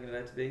everyone's making it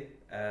out to be.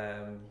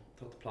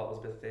 Thought the plot was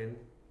a bit thin,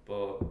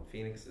 but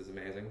Phoenix is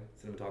amazing.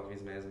 Cinematography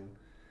is amazing.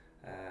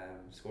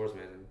 Score is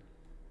amazing.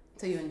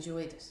 So you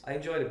enjoyed it? I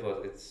enjoyed it,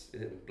 but it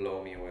didn't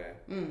blow me away.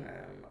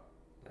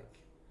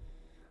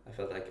 I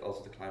felt like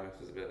also the climax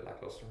was a bit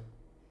lackluster.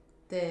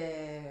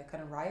 The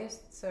kind of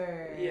riots,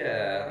 or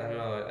I don't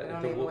know. I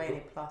don't give away any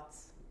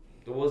plots.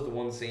 There was the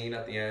one scene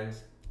at the end,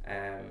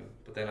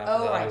 but then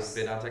after that it was a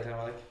bit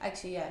anticlimactic.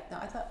 Actually, yeah. No,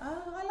 I thought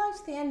I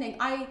liked the ending.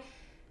 It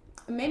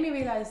made me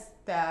realise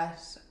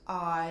that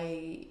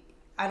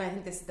and I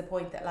think this is the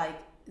point, that like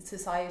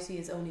society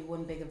is only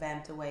one big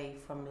event away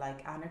from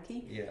like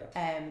anarchy. Yeah.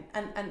 And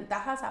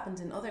that has happened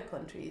in other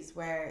countries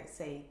where,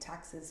 say,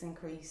 taxes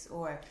increase,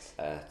 or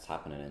it's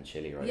happening in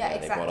Chile right yeah, now.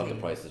 exactly. They brought up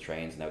the price of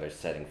trains, now they're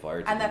setting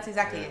fire to them. And that's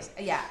exactly it.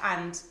 Yeah,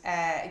 and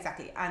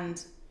exactly.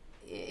 And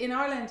in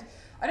Ireland,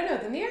 I don't know,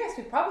 the nearest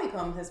we've probably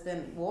come has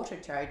been water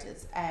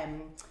charges.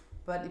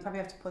 But you probably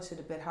have to push it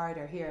a bit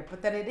harder here.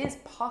 But that it is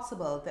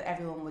possible that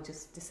everyone would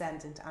just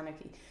descend into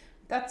anarchy.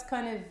 That's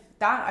kind of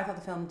that. I thought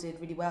the film did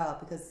really well,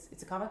 because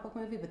it's a comic book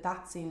movie, but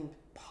that seemed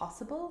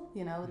possible,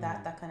 you know,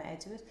 that kind of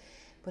edge of it.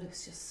 But it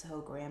was just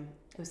so grim.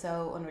 It was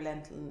so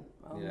unrelenting.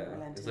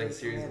 It's like a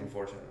series of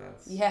unfortunate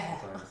events. Yeah,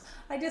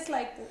 I just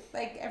like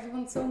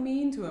everyone's so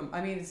mean to him.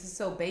 I mean, this is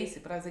so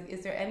basic, but I was like,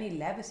 is there any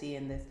levity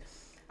in this?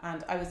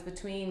 And I was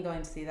between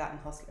going to see that and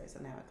Hustlers,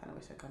 and now I kind of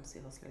wish I'd gone to see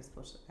Hustlers,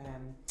 but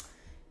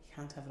you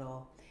can't have it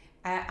all.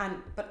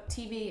 But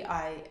TV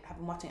I have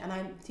been watching,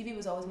 and TV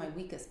was always my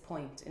weakest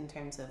point in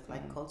terms of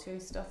like culture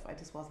stuff. I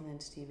just wasn't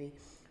into TV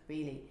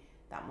really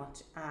that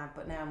much,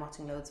 but now I'm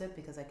watching loads of it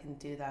because I can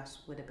do that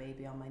with a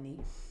baby on my knee.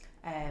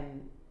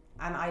 And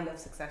I love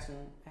Succession.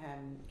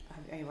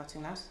 Are you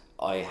watching that?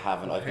 I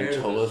haven't. I've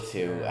been told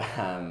to.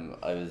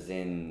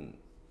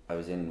 I I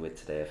was in with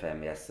Today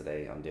FM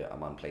yesterday.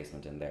 I'm on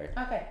placement in there.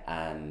 Okay.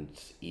 And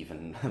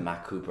even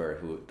Matt Cooper,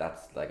 who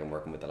that's like I'm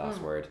working with The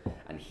Last Word,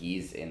 and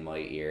he's in my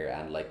ear,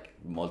 and like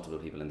multiple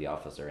people in the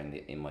office are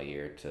in my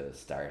ear to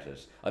start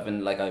it. I've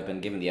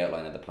been given the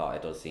outline of the plot.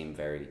 It does seem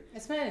very.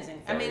 It's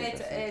amazing. I mean,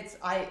 it's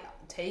I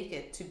take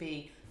it to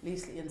be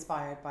loosely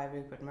inspired by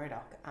Rupert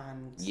Murdoch,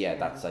 and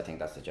I think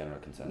that's the general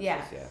consensus.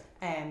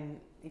 Yeah.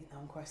 Even though,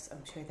 of course,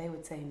 I'm sure they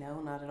would say no,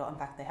 not at all. In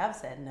fact, they have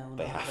said no,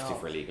 they not have at to all.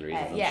 for legal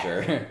reasons, I'm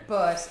sure.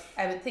 But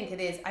I would think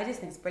it is. I just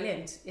think it's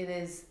brilliant. It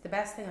is the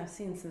best thing I've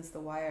seen since The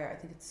Wire. I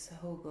think it's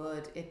so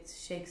good.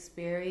 It's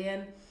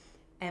Shakespearean,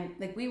 and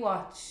like we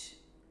watch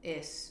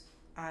it,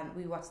 and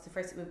we watch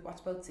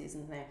both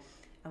seasons now,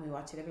 and we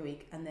watch it every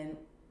week, and then.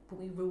 But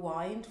we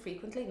rewind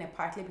frequently now,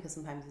 partly because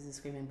sometimes there's a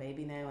screaming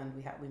baby now and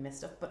we miss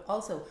stuff, but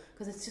also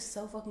because it's just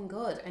so fucking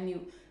good.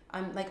 And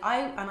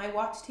I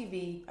watch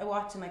TV,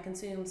 and I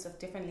consume stuff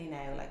differently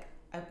now. Like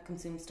I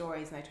consume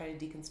stories and I try to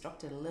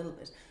deconstruct it a little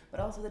bit, but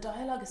also the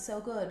dialogue is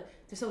so good.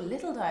 There's so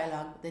little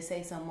dialogue, but they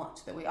say so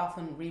much that we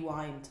often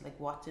rewind to like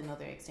watch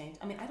another exchange.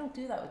 I mean, I don't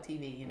do that with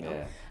TV, you know.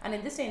 Yeah. And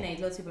in this day and age,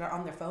 loads of people are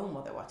on their phone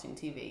while they're watching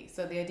TV,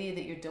 so the idea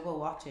that you're double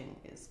watching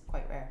is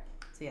quite rare.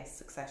 So yes,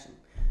 Succession.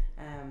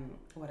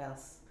 What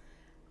else?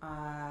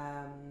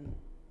 And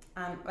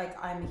like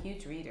I'm a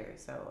huge reader,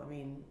 so I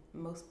mean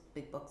most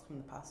big books from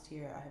the past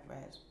year I have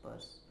read.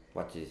 But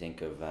what do you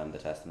think of the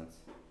Testaments?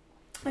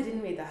 I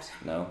didn't read that.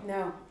 No.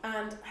 And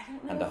I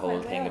don't know. And the whole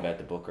thing about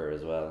the Booker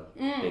as well,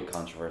 big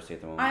controversy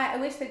at the moment. I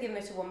wish they'd given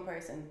it to one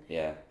person.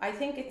 Yeah. I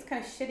think it's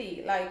kind of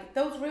shitty. Like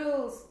those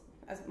rules,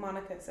 as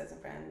Monica says in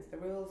Friends, the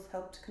rules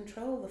help to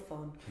control the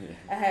fun.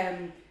 Yeah.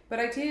 But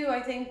I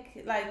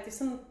think like there's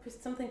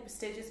something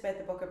prestigious about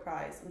the Booker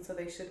Prize, and so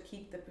they should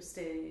keep the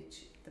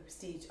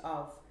prestige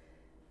of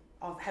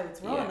how it's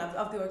run,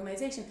 of the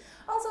organisation.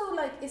 Also,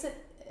 like, is it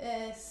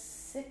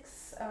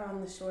 6 are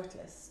on the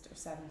shortlist or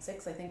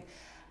 6 I think.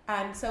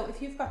 And so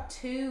if you've got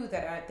 2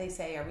 that they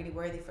say are really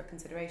worthy for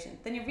consideration,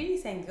 then you're really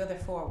saying the other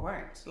 4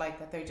 weren't, like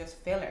that they're just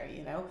filler,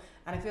 you know.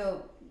 And I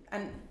feel,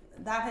 and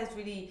that has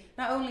really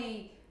not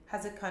only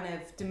has it kind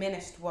of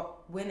diminished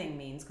what winning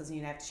means because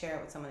you have to share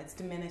it with someone. It's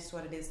diminished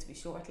what it is to be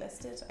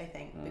shortlisted, I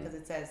think, because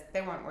it says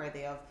they weren't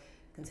worthy of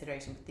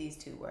consideration, but these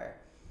 2 were.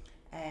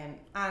 And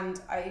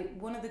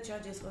one of the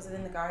judges, was it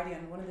in The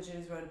Guardian, one of the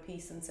judges wrote a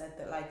piece and said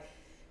that, like,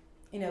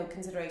 you know,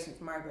 consideration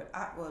for Margaret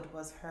Atwood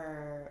was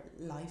her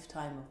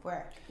lifetime of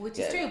work, which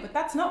is true, but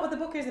that's not what the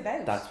Booker's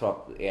about. That's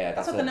what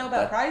the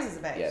Nobel Prize is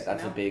about. Yeah,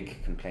 that's a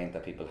big complaint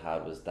that people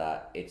had, was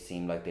that it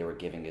seemed like they were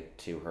giving it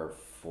to her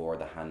for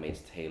The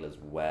Handmaid's Tale as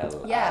well as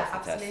The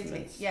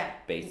Testaments. Yeah,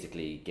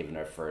 basically giving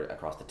her for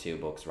across the 2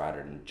 books rather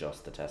than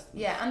just The Testaments.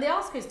 Yeah, and the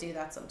Oscars do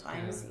that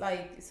sometimes.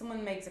 Like,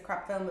 someone makes a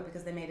crap film, but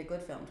because they made a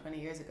good film 20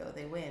 years ago,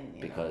 they win.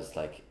 Because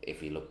like,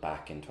 if we look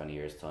back in 20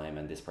 years' time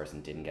and this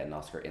person didn't get an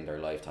Oscar in their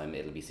lifetime,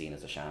 it'll be seen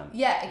as a sham.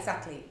 Yeah,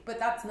 exactly. But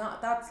that's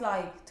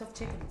like tough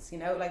chickens, you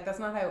know. Like, that's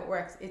not how it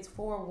works. It's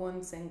for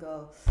one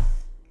single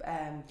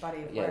body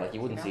of work. Yeah, like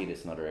you wouldn't see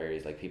this in other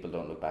areas. Like, people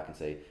don't look back and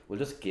say, "We'll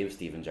just give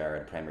Stephen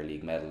Gerrard a Premier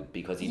League medal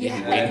because he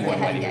didn't win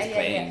one when he was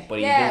playing." But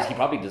he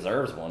probably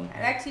deserves one.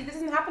 And actually, this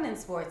doesn't happen in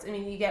sports. I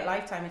mean, you get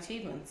lifetime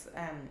achievements,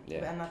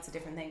 and that's a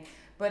different thing.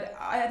 But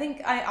I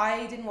think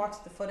I didn't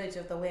watch the footage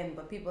of the win,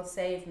 but people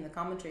say from the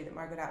commentary that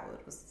Margaret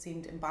Atwood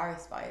seemed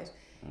embarrassed by it.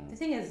 The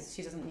thing is,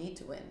 she doesn't need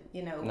to win,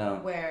 you know. No.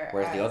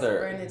 Whereas the other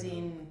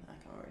Bernadine, I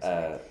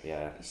can't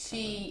remember.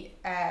 She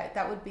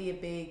that would be a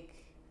big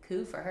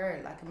coup for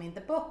her. Like, I mean,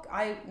 the book,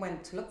 I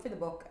went to look for the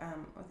book, I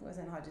think it was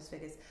in Hodges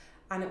Figures,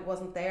 and it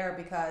wasn't there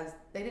because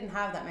they didn't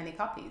have that many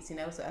copies, you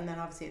know. So, and then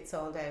obviously it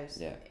sold out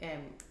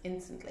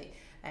instantly.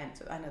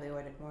 So I know they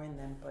ordered more in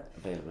them, but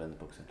available in the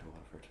book centre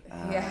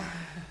Waterford.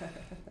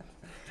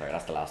 Sorry,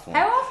 that's the last one.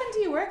 How often do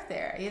you work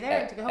there? Are you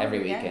there to go home every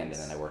weekend? weekend,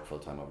 and then I work full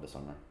time over the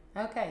summer.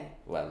 Okay.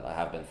 Well, I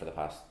have been for the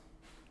past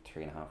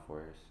 3.5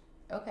 years.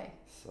 Okay.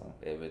 So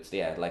it's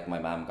like my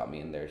mum got me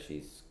in there.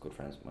 She's good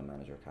friends with my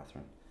manager,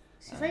 Catherine.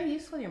 She's very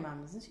useful, your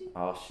mum, isn't she?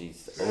 Oh,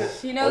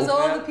 she knows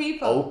all the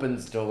people.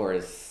 Opens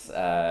doors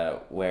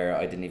where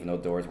I didn't even know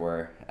doors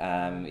were.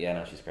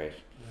 No, she's great.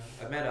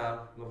 Yeah. I've met Anne,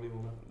 lovely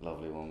woman.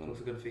 Lovely woman.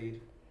 Cooks a good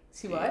feed.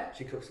 She what?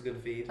 She cooks a good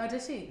feed. Oh,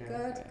 does she? Yeah.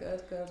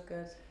 Good.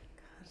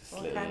 Just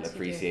a little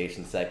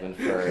appreciation segment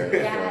for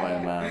my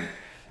mum.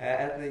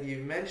 Ethna,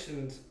 you've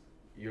mentioned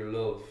your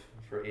love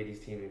for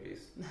 80s teen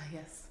movies.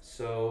 Yes.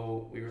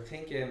 So we were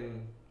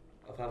thinking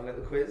of having a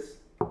little quiz.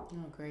 Oh,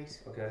 great.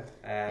 Okay.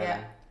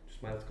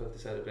 Just might have to cut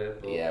this out a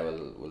bit. But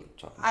we'll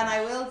chop. And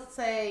I will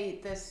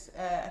say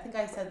that I think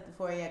I said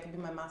before, it could be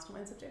my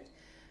mastermind subject.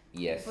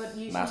 Yes. But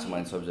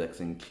mastermind subjects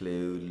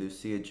include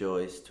Lucia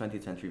Joyce,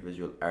 20th century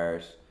visual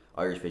art,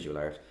 Irish visual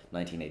art,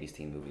 1980s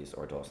teen movies,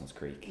 or Dawson's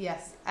Creek.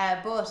 Yes,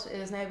 but it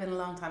has now been a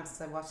long time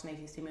since I watched an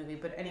 80s teen movie.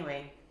 But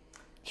anyway.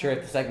 Sure,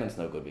 if the segment's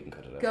no good, we can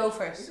cut it out. Go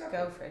for it. Exactly.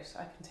 Go for it.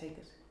 I can take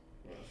it.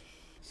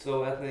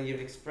 So, Ethna, you've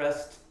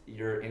expressed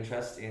your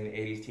interest in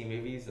 80s teen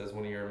movies as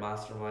one of your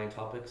mastermind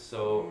topics.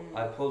 So,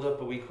 I pulled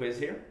up a wee quiz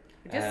here.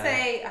 Just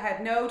say I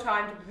had no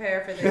time to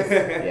prepare for this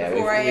Yeah,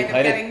 before I ended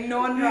up getting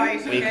none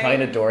right. We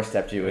kind of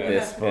doorstepped you with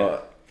this,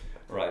 but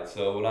Right,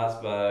 so we'll ask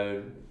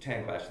about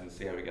 10 questions,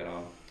 see how we get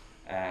on.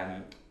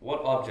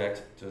 What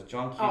object does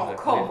John Cusack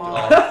lift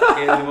off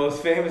in the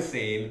most famous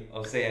scene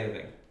of Say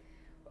Anything?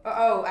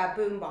 Oh, a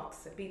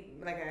boombox,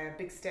 like a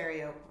big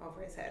stereo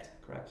over his head.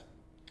 Correct.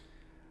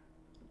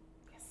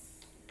 Yes.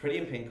 Pretty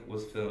in Pink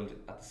was filmed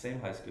at the same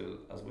high school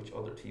as which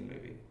other teen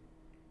movie?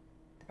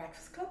 The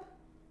Breakfast Club?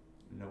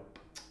 Nope.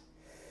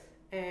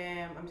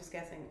 I'm just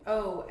guessing.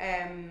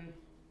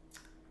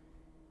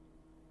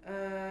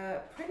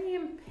 Pretty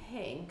in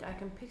Pink. I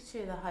can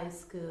picture the high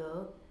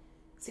school.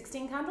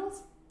 16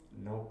 Candles?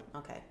 Nope.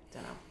 Okay,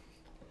 don't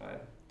know.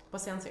 Right.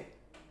 What's the answer?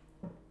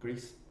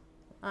 Grease.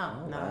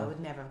 Oh, no, wow. I would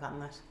never have gotten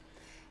that.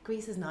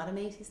 Grease is not an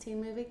 80s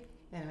teen movie.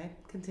 Anyway,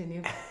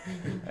 continue.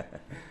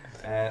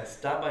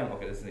 Stand By Me.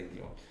 Okay, this is an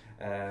easy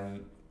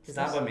one.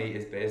 Stand By Me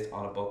is based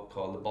on a book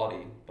called The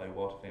Body by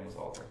what famous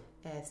author?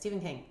 Stephen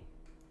King.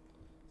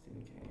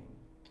 Stephen King.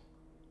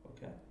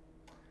 Okay.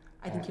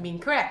 I think you mean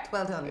correct.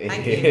 Well done.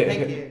 Thank you.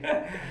 Thank you.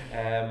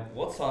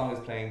 What song is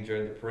playing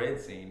during the parade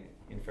scene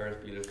in Ferris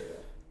Bueller's Day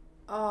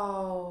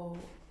Off?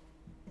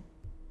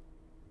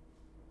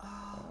 What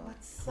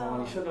Come on,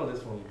 song? you should know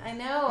this one. I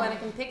know, and I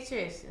can picture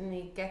it. And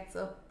he gets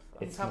up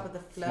on top of the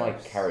it's float. my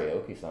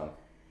karaoke song.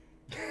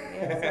 Yeah,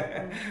 it's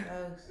up on the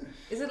float.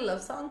 Is it a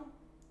love song?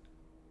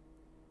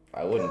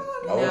 I wouldn't.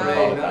 No, I wouldn't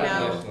call it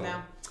that.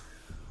 National.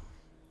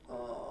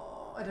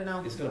 Oh, I don't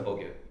know. It's gonna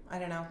bug you. I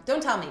don't know.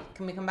 Don't tell me.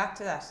 Can we come back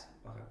to that?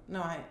 Okay.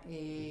 No,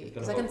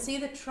 because I can see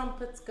the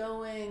trumpets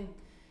going.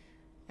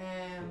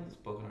 It's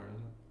bugging her,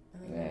 isn't I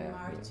think Yeah. they're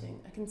marching.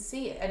 I can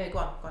see it. Anyway, go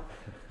on.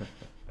 it?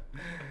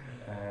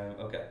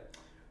 Okay.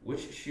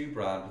 Which shoe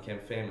brand became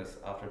famous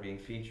after being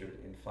featured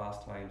in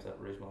Fast Times at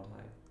Ridgemont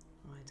High?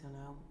 Oh, I don't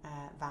know.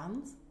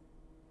 Vans?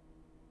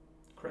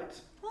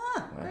 Correct.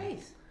 Ah, Wow. great.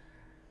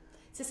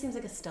 It just seems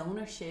like a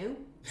stoner shoe.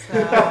 So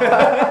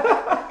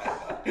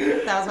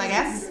that was my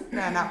guess.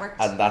 And that worked.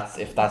 And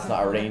if that's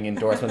not a ringing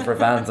endorsement for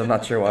Vans, I'm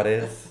not sure what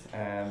is.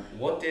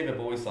 What David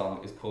Bowie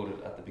song is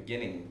quoted at the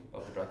beginning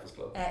of The Breakfast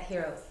Club?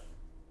 Heroes.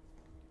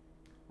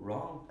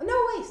 Wrong.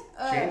 No, wait.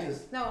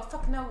 Changes. No,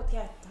 fuck no.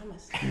 Yeah, damn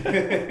it.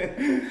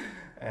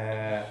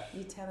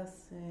 You tell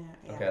us.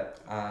 Yeah. Okay,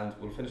 and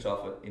we'll finish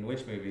off with, in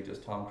which movie does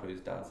Tom Cruise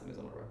dance in his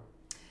underwear?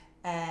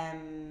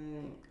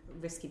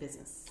 Risky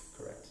Business.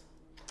 Correct.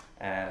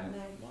 No.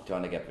 Do you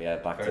want to get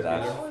back to Ferris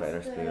that? Bueller? What was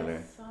Ferris the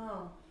Bueller.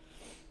 song?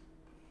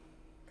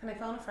 Can I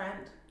phone a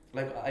friend?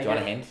 Like, Do you want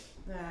a hint?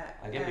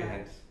 I give you a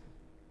hint.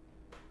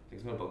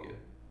 It's gonna bug you.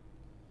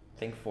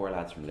 Think Four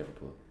Lads from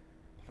Liverpool.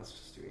 That's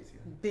just too easy.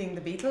 Being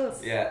the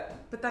Beatles. Yeah.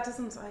 But that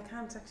doesn't. I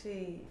can't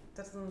actually.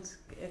 That doesn't.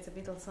 It's a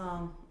Beatles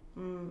song,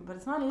 but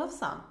it's not a love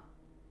song.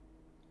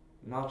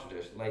 Not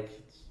traditional. Like,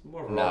 it's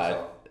more of a love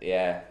song.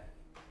 Yeah.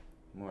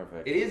 More of a.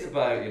 It is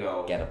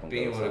about, Get up and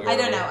being go with a song. girl.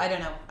 I don't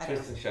know.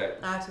 Twist and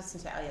shout. Twist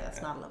and shout. Oh, yeah,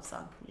 that's not a love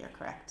song. You're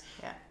correct.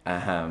 Yeah.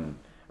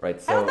 Right.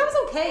 That So.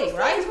 was okay,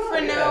 right? fine, For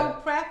yeah. no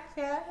prep.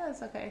 Yeah,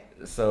 that's okay.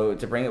 So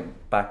to bring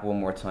it back one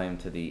more time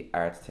to the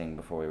art thing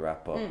before we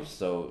wrap up. Mm.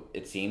 So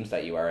it seems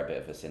that you are a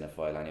bit of a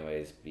cinephile,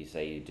 anyways. You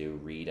say you do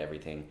read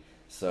everything.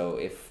 So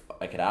if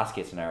I could ask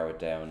you to narrow it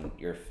down,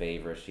 your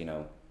favorite,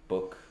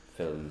 book,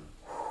 film,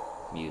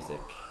 music,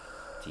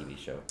 TV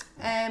show.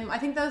 I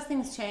think those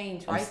things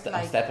change, right?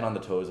 I'm stepping on the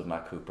toes of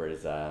Matt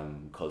Cooper's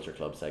Culture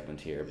Club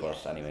segment here, but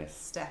Yeah. anyways.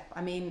 Step.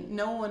 I mean,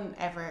 no one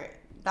ever.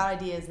 That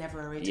idea is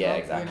never original. Yeah,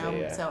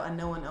 exactly, yeah. So, and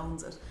no one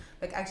owns it.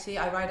 Like, actually,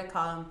 I write a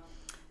column,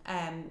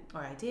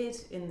 or I did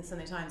in the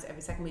Sunday Times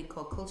every second week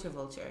called Culture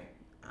Vulture,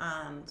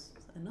 and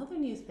another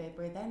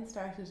newspaper then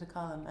started a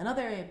column.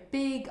 Another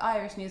big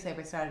Irish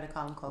newspaper started a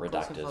column called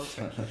Culture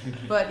Vulture.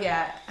 Redacted. But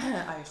yeah,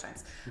 Irish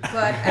Times.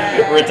 But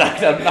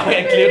Redacted. I'm not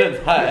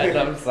included that.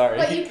 I'm sorry.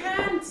 But you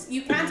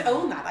can't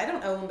own that. I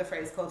don't own the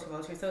phrase culture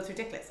vulture, so it's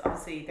ridiculous.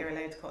 Obviously, they're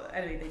allowed to call it.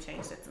 Anyway, they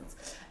changed it since.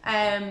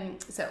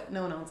 So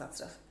no one owns that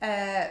stuff.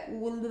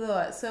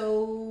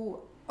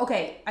 So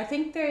okay, I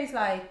think there's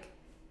like.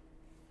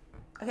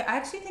 Okay, I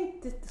actually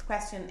think this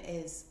question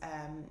is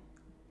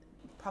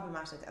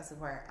problematic, as it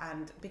were,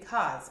 and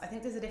because I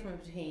think there's a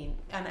difference between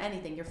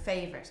anything your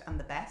favorite and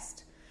the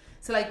best.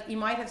 So like you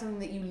might have something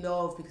that you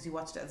love because you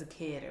watched it as a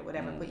kid or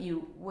whatever, but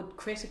you would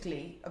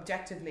critically,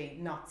 objectively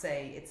not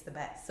say it's the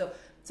best. So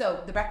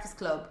The Breakfast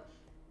Club,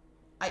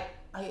 I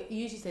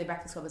usually say The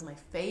Breakfast Club is my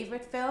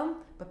favourite film,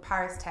 but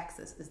Paris,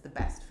 Texas is the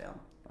best film.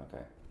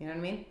 Okay. You know what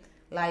I mean?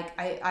 Like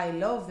I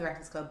love The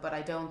Breakfast Club, but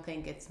I don't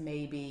think it's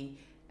maybe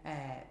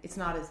it's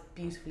not as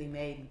beautifully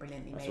made and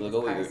brilliantly made. So we'll as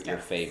go Paris, with your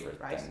Texas,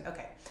 favourite right? then.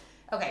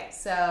 Okay.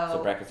 So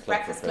Breakfast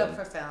Club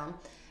for film.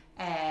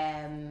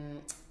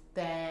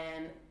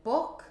 Then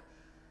book.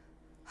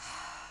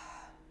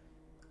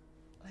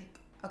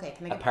 Okay,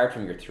 can I get Apart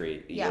from your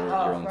three, your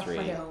own three.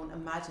 my own.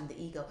 Imagine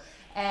the ego.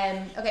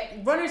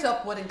 Okay, runners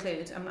up would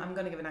include. I'm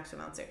going to give an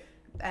actual answer.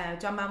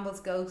 John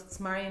Mamble's Ghosts,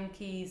 Marion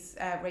Key's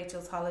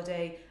Rachel's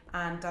Holiday,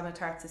 and Donna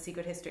Tartt's A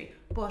Secret History.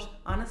 But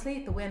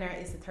honestly, the winner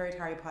is the third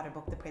Harry Potter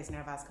book, The Prisoner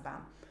of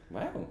Azkaban.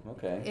 Wow.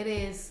 Okay. It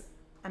is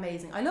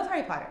amazing. I love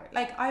Harry Potter.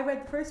 Like, I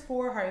read the first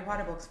 4 Harry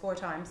Potter books 4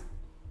 times.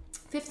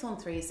 5th one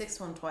 3, 6th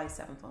one twice,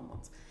 7th one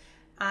once.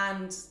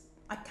 And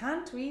I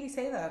can't really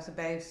say that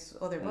about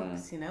other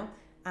books, you know.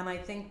 And I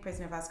think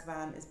Prisoner of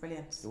Azkaban is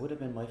brilliant. It would have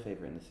been my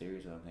favourite in the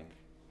series, I think.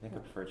 I think I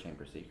prefer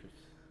Chamber of Secrets.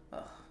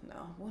 Oh no,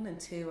 1 and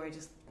 2 are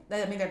just.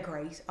 I mean, they're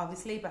great,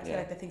 obviously, but I feel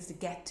like they're things to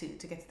get to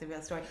the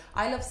real story.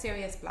 I love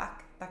Sirius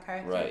Black, that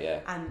character, right? Yeah.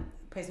 And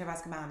Prisoner of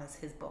Azkaban is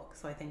his book,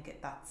 so I think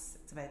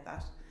it's about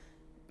that.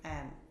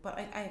 But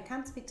I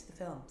can't speak to the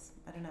films.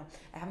 I don't know.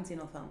 I haven't seen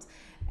all the films.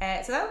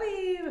 So that would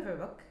be my favorite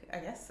book, I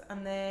guess.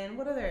 And then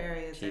what other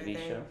areas TV are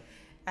there?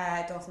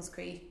 show. Dawson's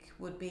Creek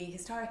would be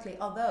historically,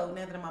 although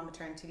now that I'm on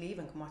maternity leave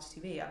and can watch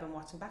TV, I've been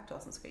watching back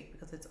Dawson's Creek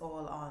because it's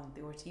all on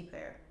the RT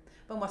player.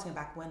 But I'm watching it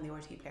back when the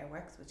RT player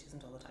works, which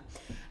isn't all the time.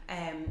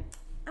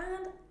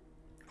 And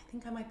I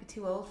think I might be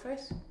too old for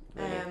it.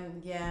 Really?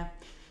 Yeah.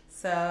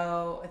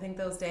 So I think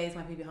those days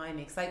might be behind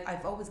me, because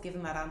I've always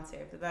given that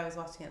answer. But I was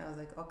watching it and I was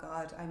like, oh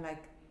God, I'm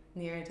like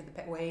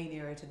way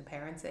nearer to the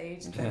parents'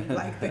 age than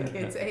like the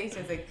kids' age.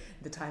 I was like,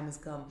 the time has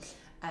come.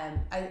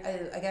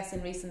 I guess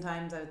in recent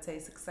times I would say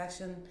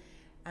Succession.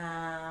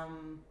 I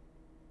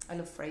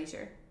love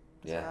Frasier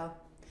as well.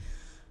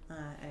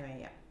 Anyway,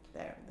 yeah,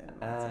 there.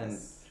 And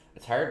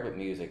it's hard with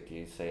music. Do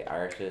you say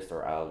artist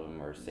or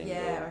album or single?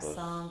 Yeah, or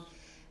song.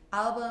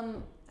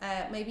 Album,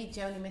 maybe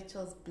Joni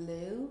Mitchell's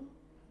Blue.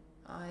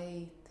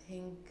 I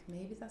think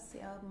maybe that's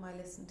the album I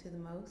listen to the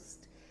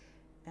most.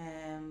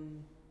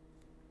 And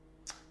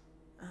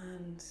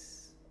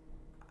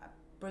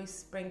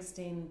Bruce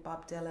Springsteen,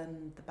 Bob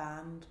Dylan, the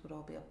band would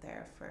all be up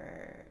there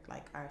for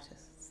like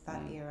artists.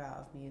 That era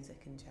of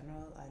music in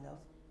general, I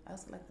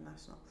also like the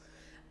National.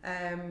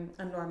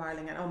 And Laura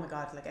Marling, and oh my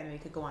God, like anyway,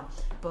 could go on.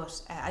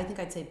 But I think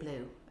I'd say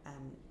Blue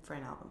for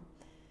an album.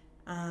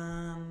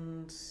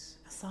 And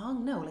a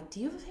song, no, like, do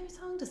you have a favourite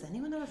song? Does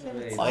anyone have a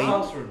favourite song?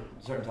 Songs for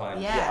certain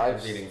times. Yeah. I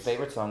have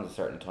favourite songs at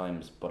certain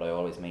times, but I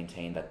always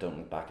maintain that Don't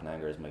Look Back in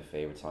Anger is my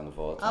favourite song of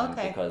all time.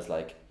 Okay. Because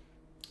like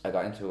I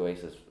got into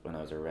Oasis when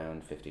I was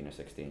around 15 or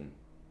 16,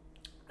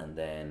 and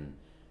then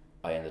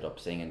I ended up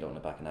singing Don't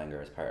Look Back in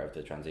Anger as part of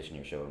the transition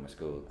year show in my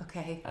school.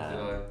 Okay.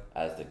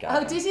 As the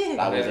Oh, did you?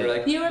 That was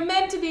like, you were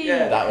meant to be.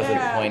 Yeah, that was the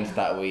point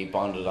that we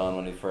bonded on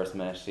when we first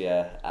met.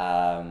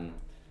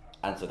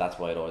 And so that's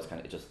why it always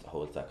it just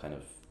holds that kind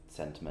of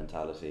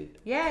sentimentality.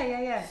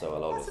 Yeah. So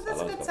I'll always, that's I'll a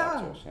always good go back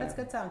song. to it. Yeah. That's a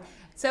good song.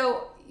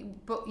 So,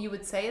 but you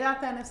would say that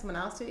then if someone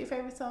else did your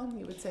favourite song,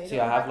 you would say. See,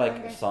 Don't I Look have Back in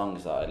like Anger?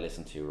 songs that I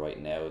listen to right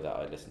now that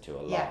I listen to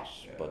a lot,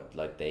 Yeah. but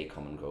like they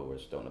come and go.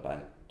 Whereas Don't Look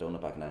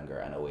Back in Anger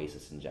and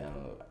Oasis in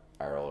general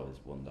are always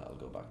one that I'll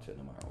go back to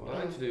no matter What I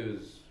what. like to do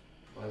is,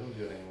 I don't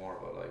do it anymore,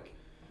 but like,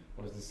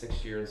 when I was in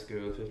 6th year in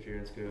school, 5th year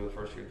in school,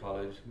 1st year in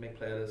college, make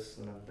playlists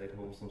and then they'd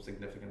hold some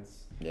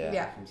significance.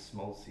 Yeah. Some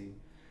smolty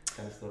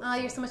kind of stuff. Oh,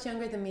 you're so much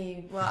younger than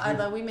me. Well,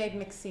 although we made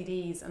mixed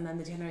CDs, and then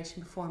the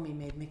generation before me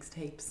made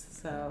mixtapes.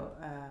 So,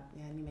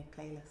 and you make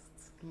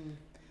playlists.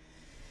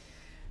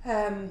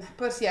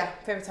 But yeah,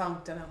 favourite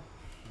song, don't know.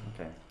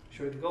 Okay.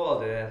 Sure, we could go all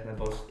day, but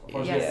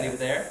unfortunately, Yes. leave it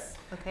there.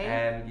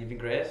 Okay. You've been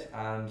great,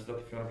 and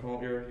look, if you want to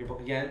promote your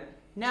book again,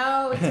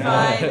 No, it's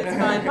fine. It's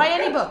fine. Buy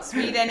any books.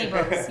 Read any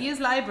books. Use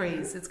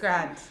libraries. It's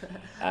grand.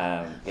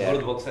 go Yeah. to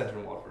the book centre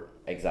in Waterford.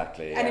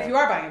 Exactly. And if you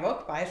are buying a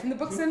book, buy it from the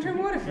book centre in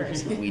Waterford.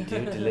 we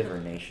do deliver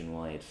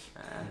nationwide.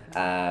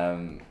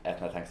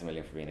 Ethna, thanks a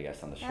million for being a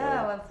guest on the show.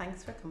 Yeah, well,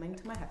 thanks for coming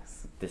to my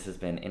house. This has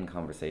been In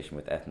Conversation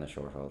with Ethna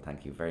Shorthall.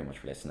 Thank you very much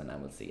for listening,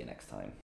 and we'll see you next time.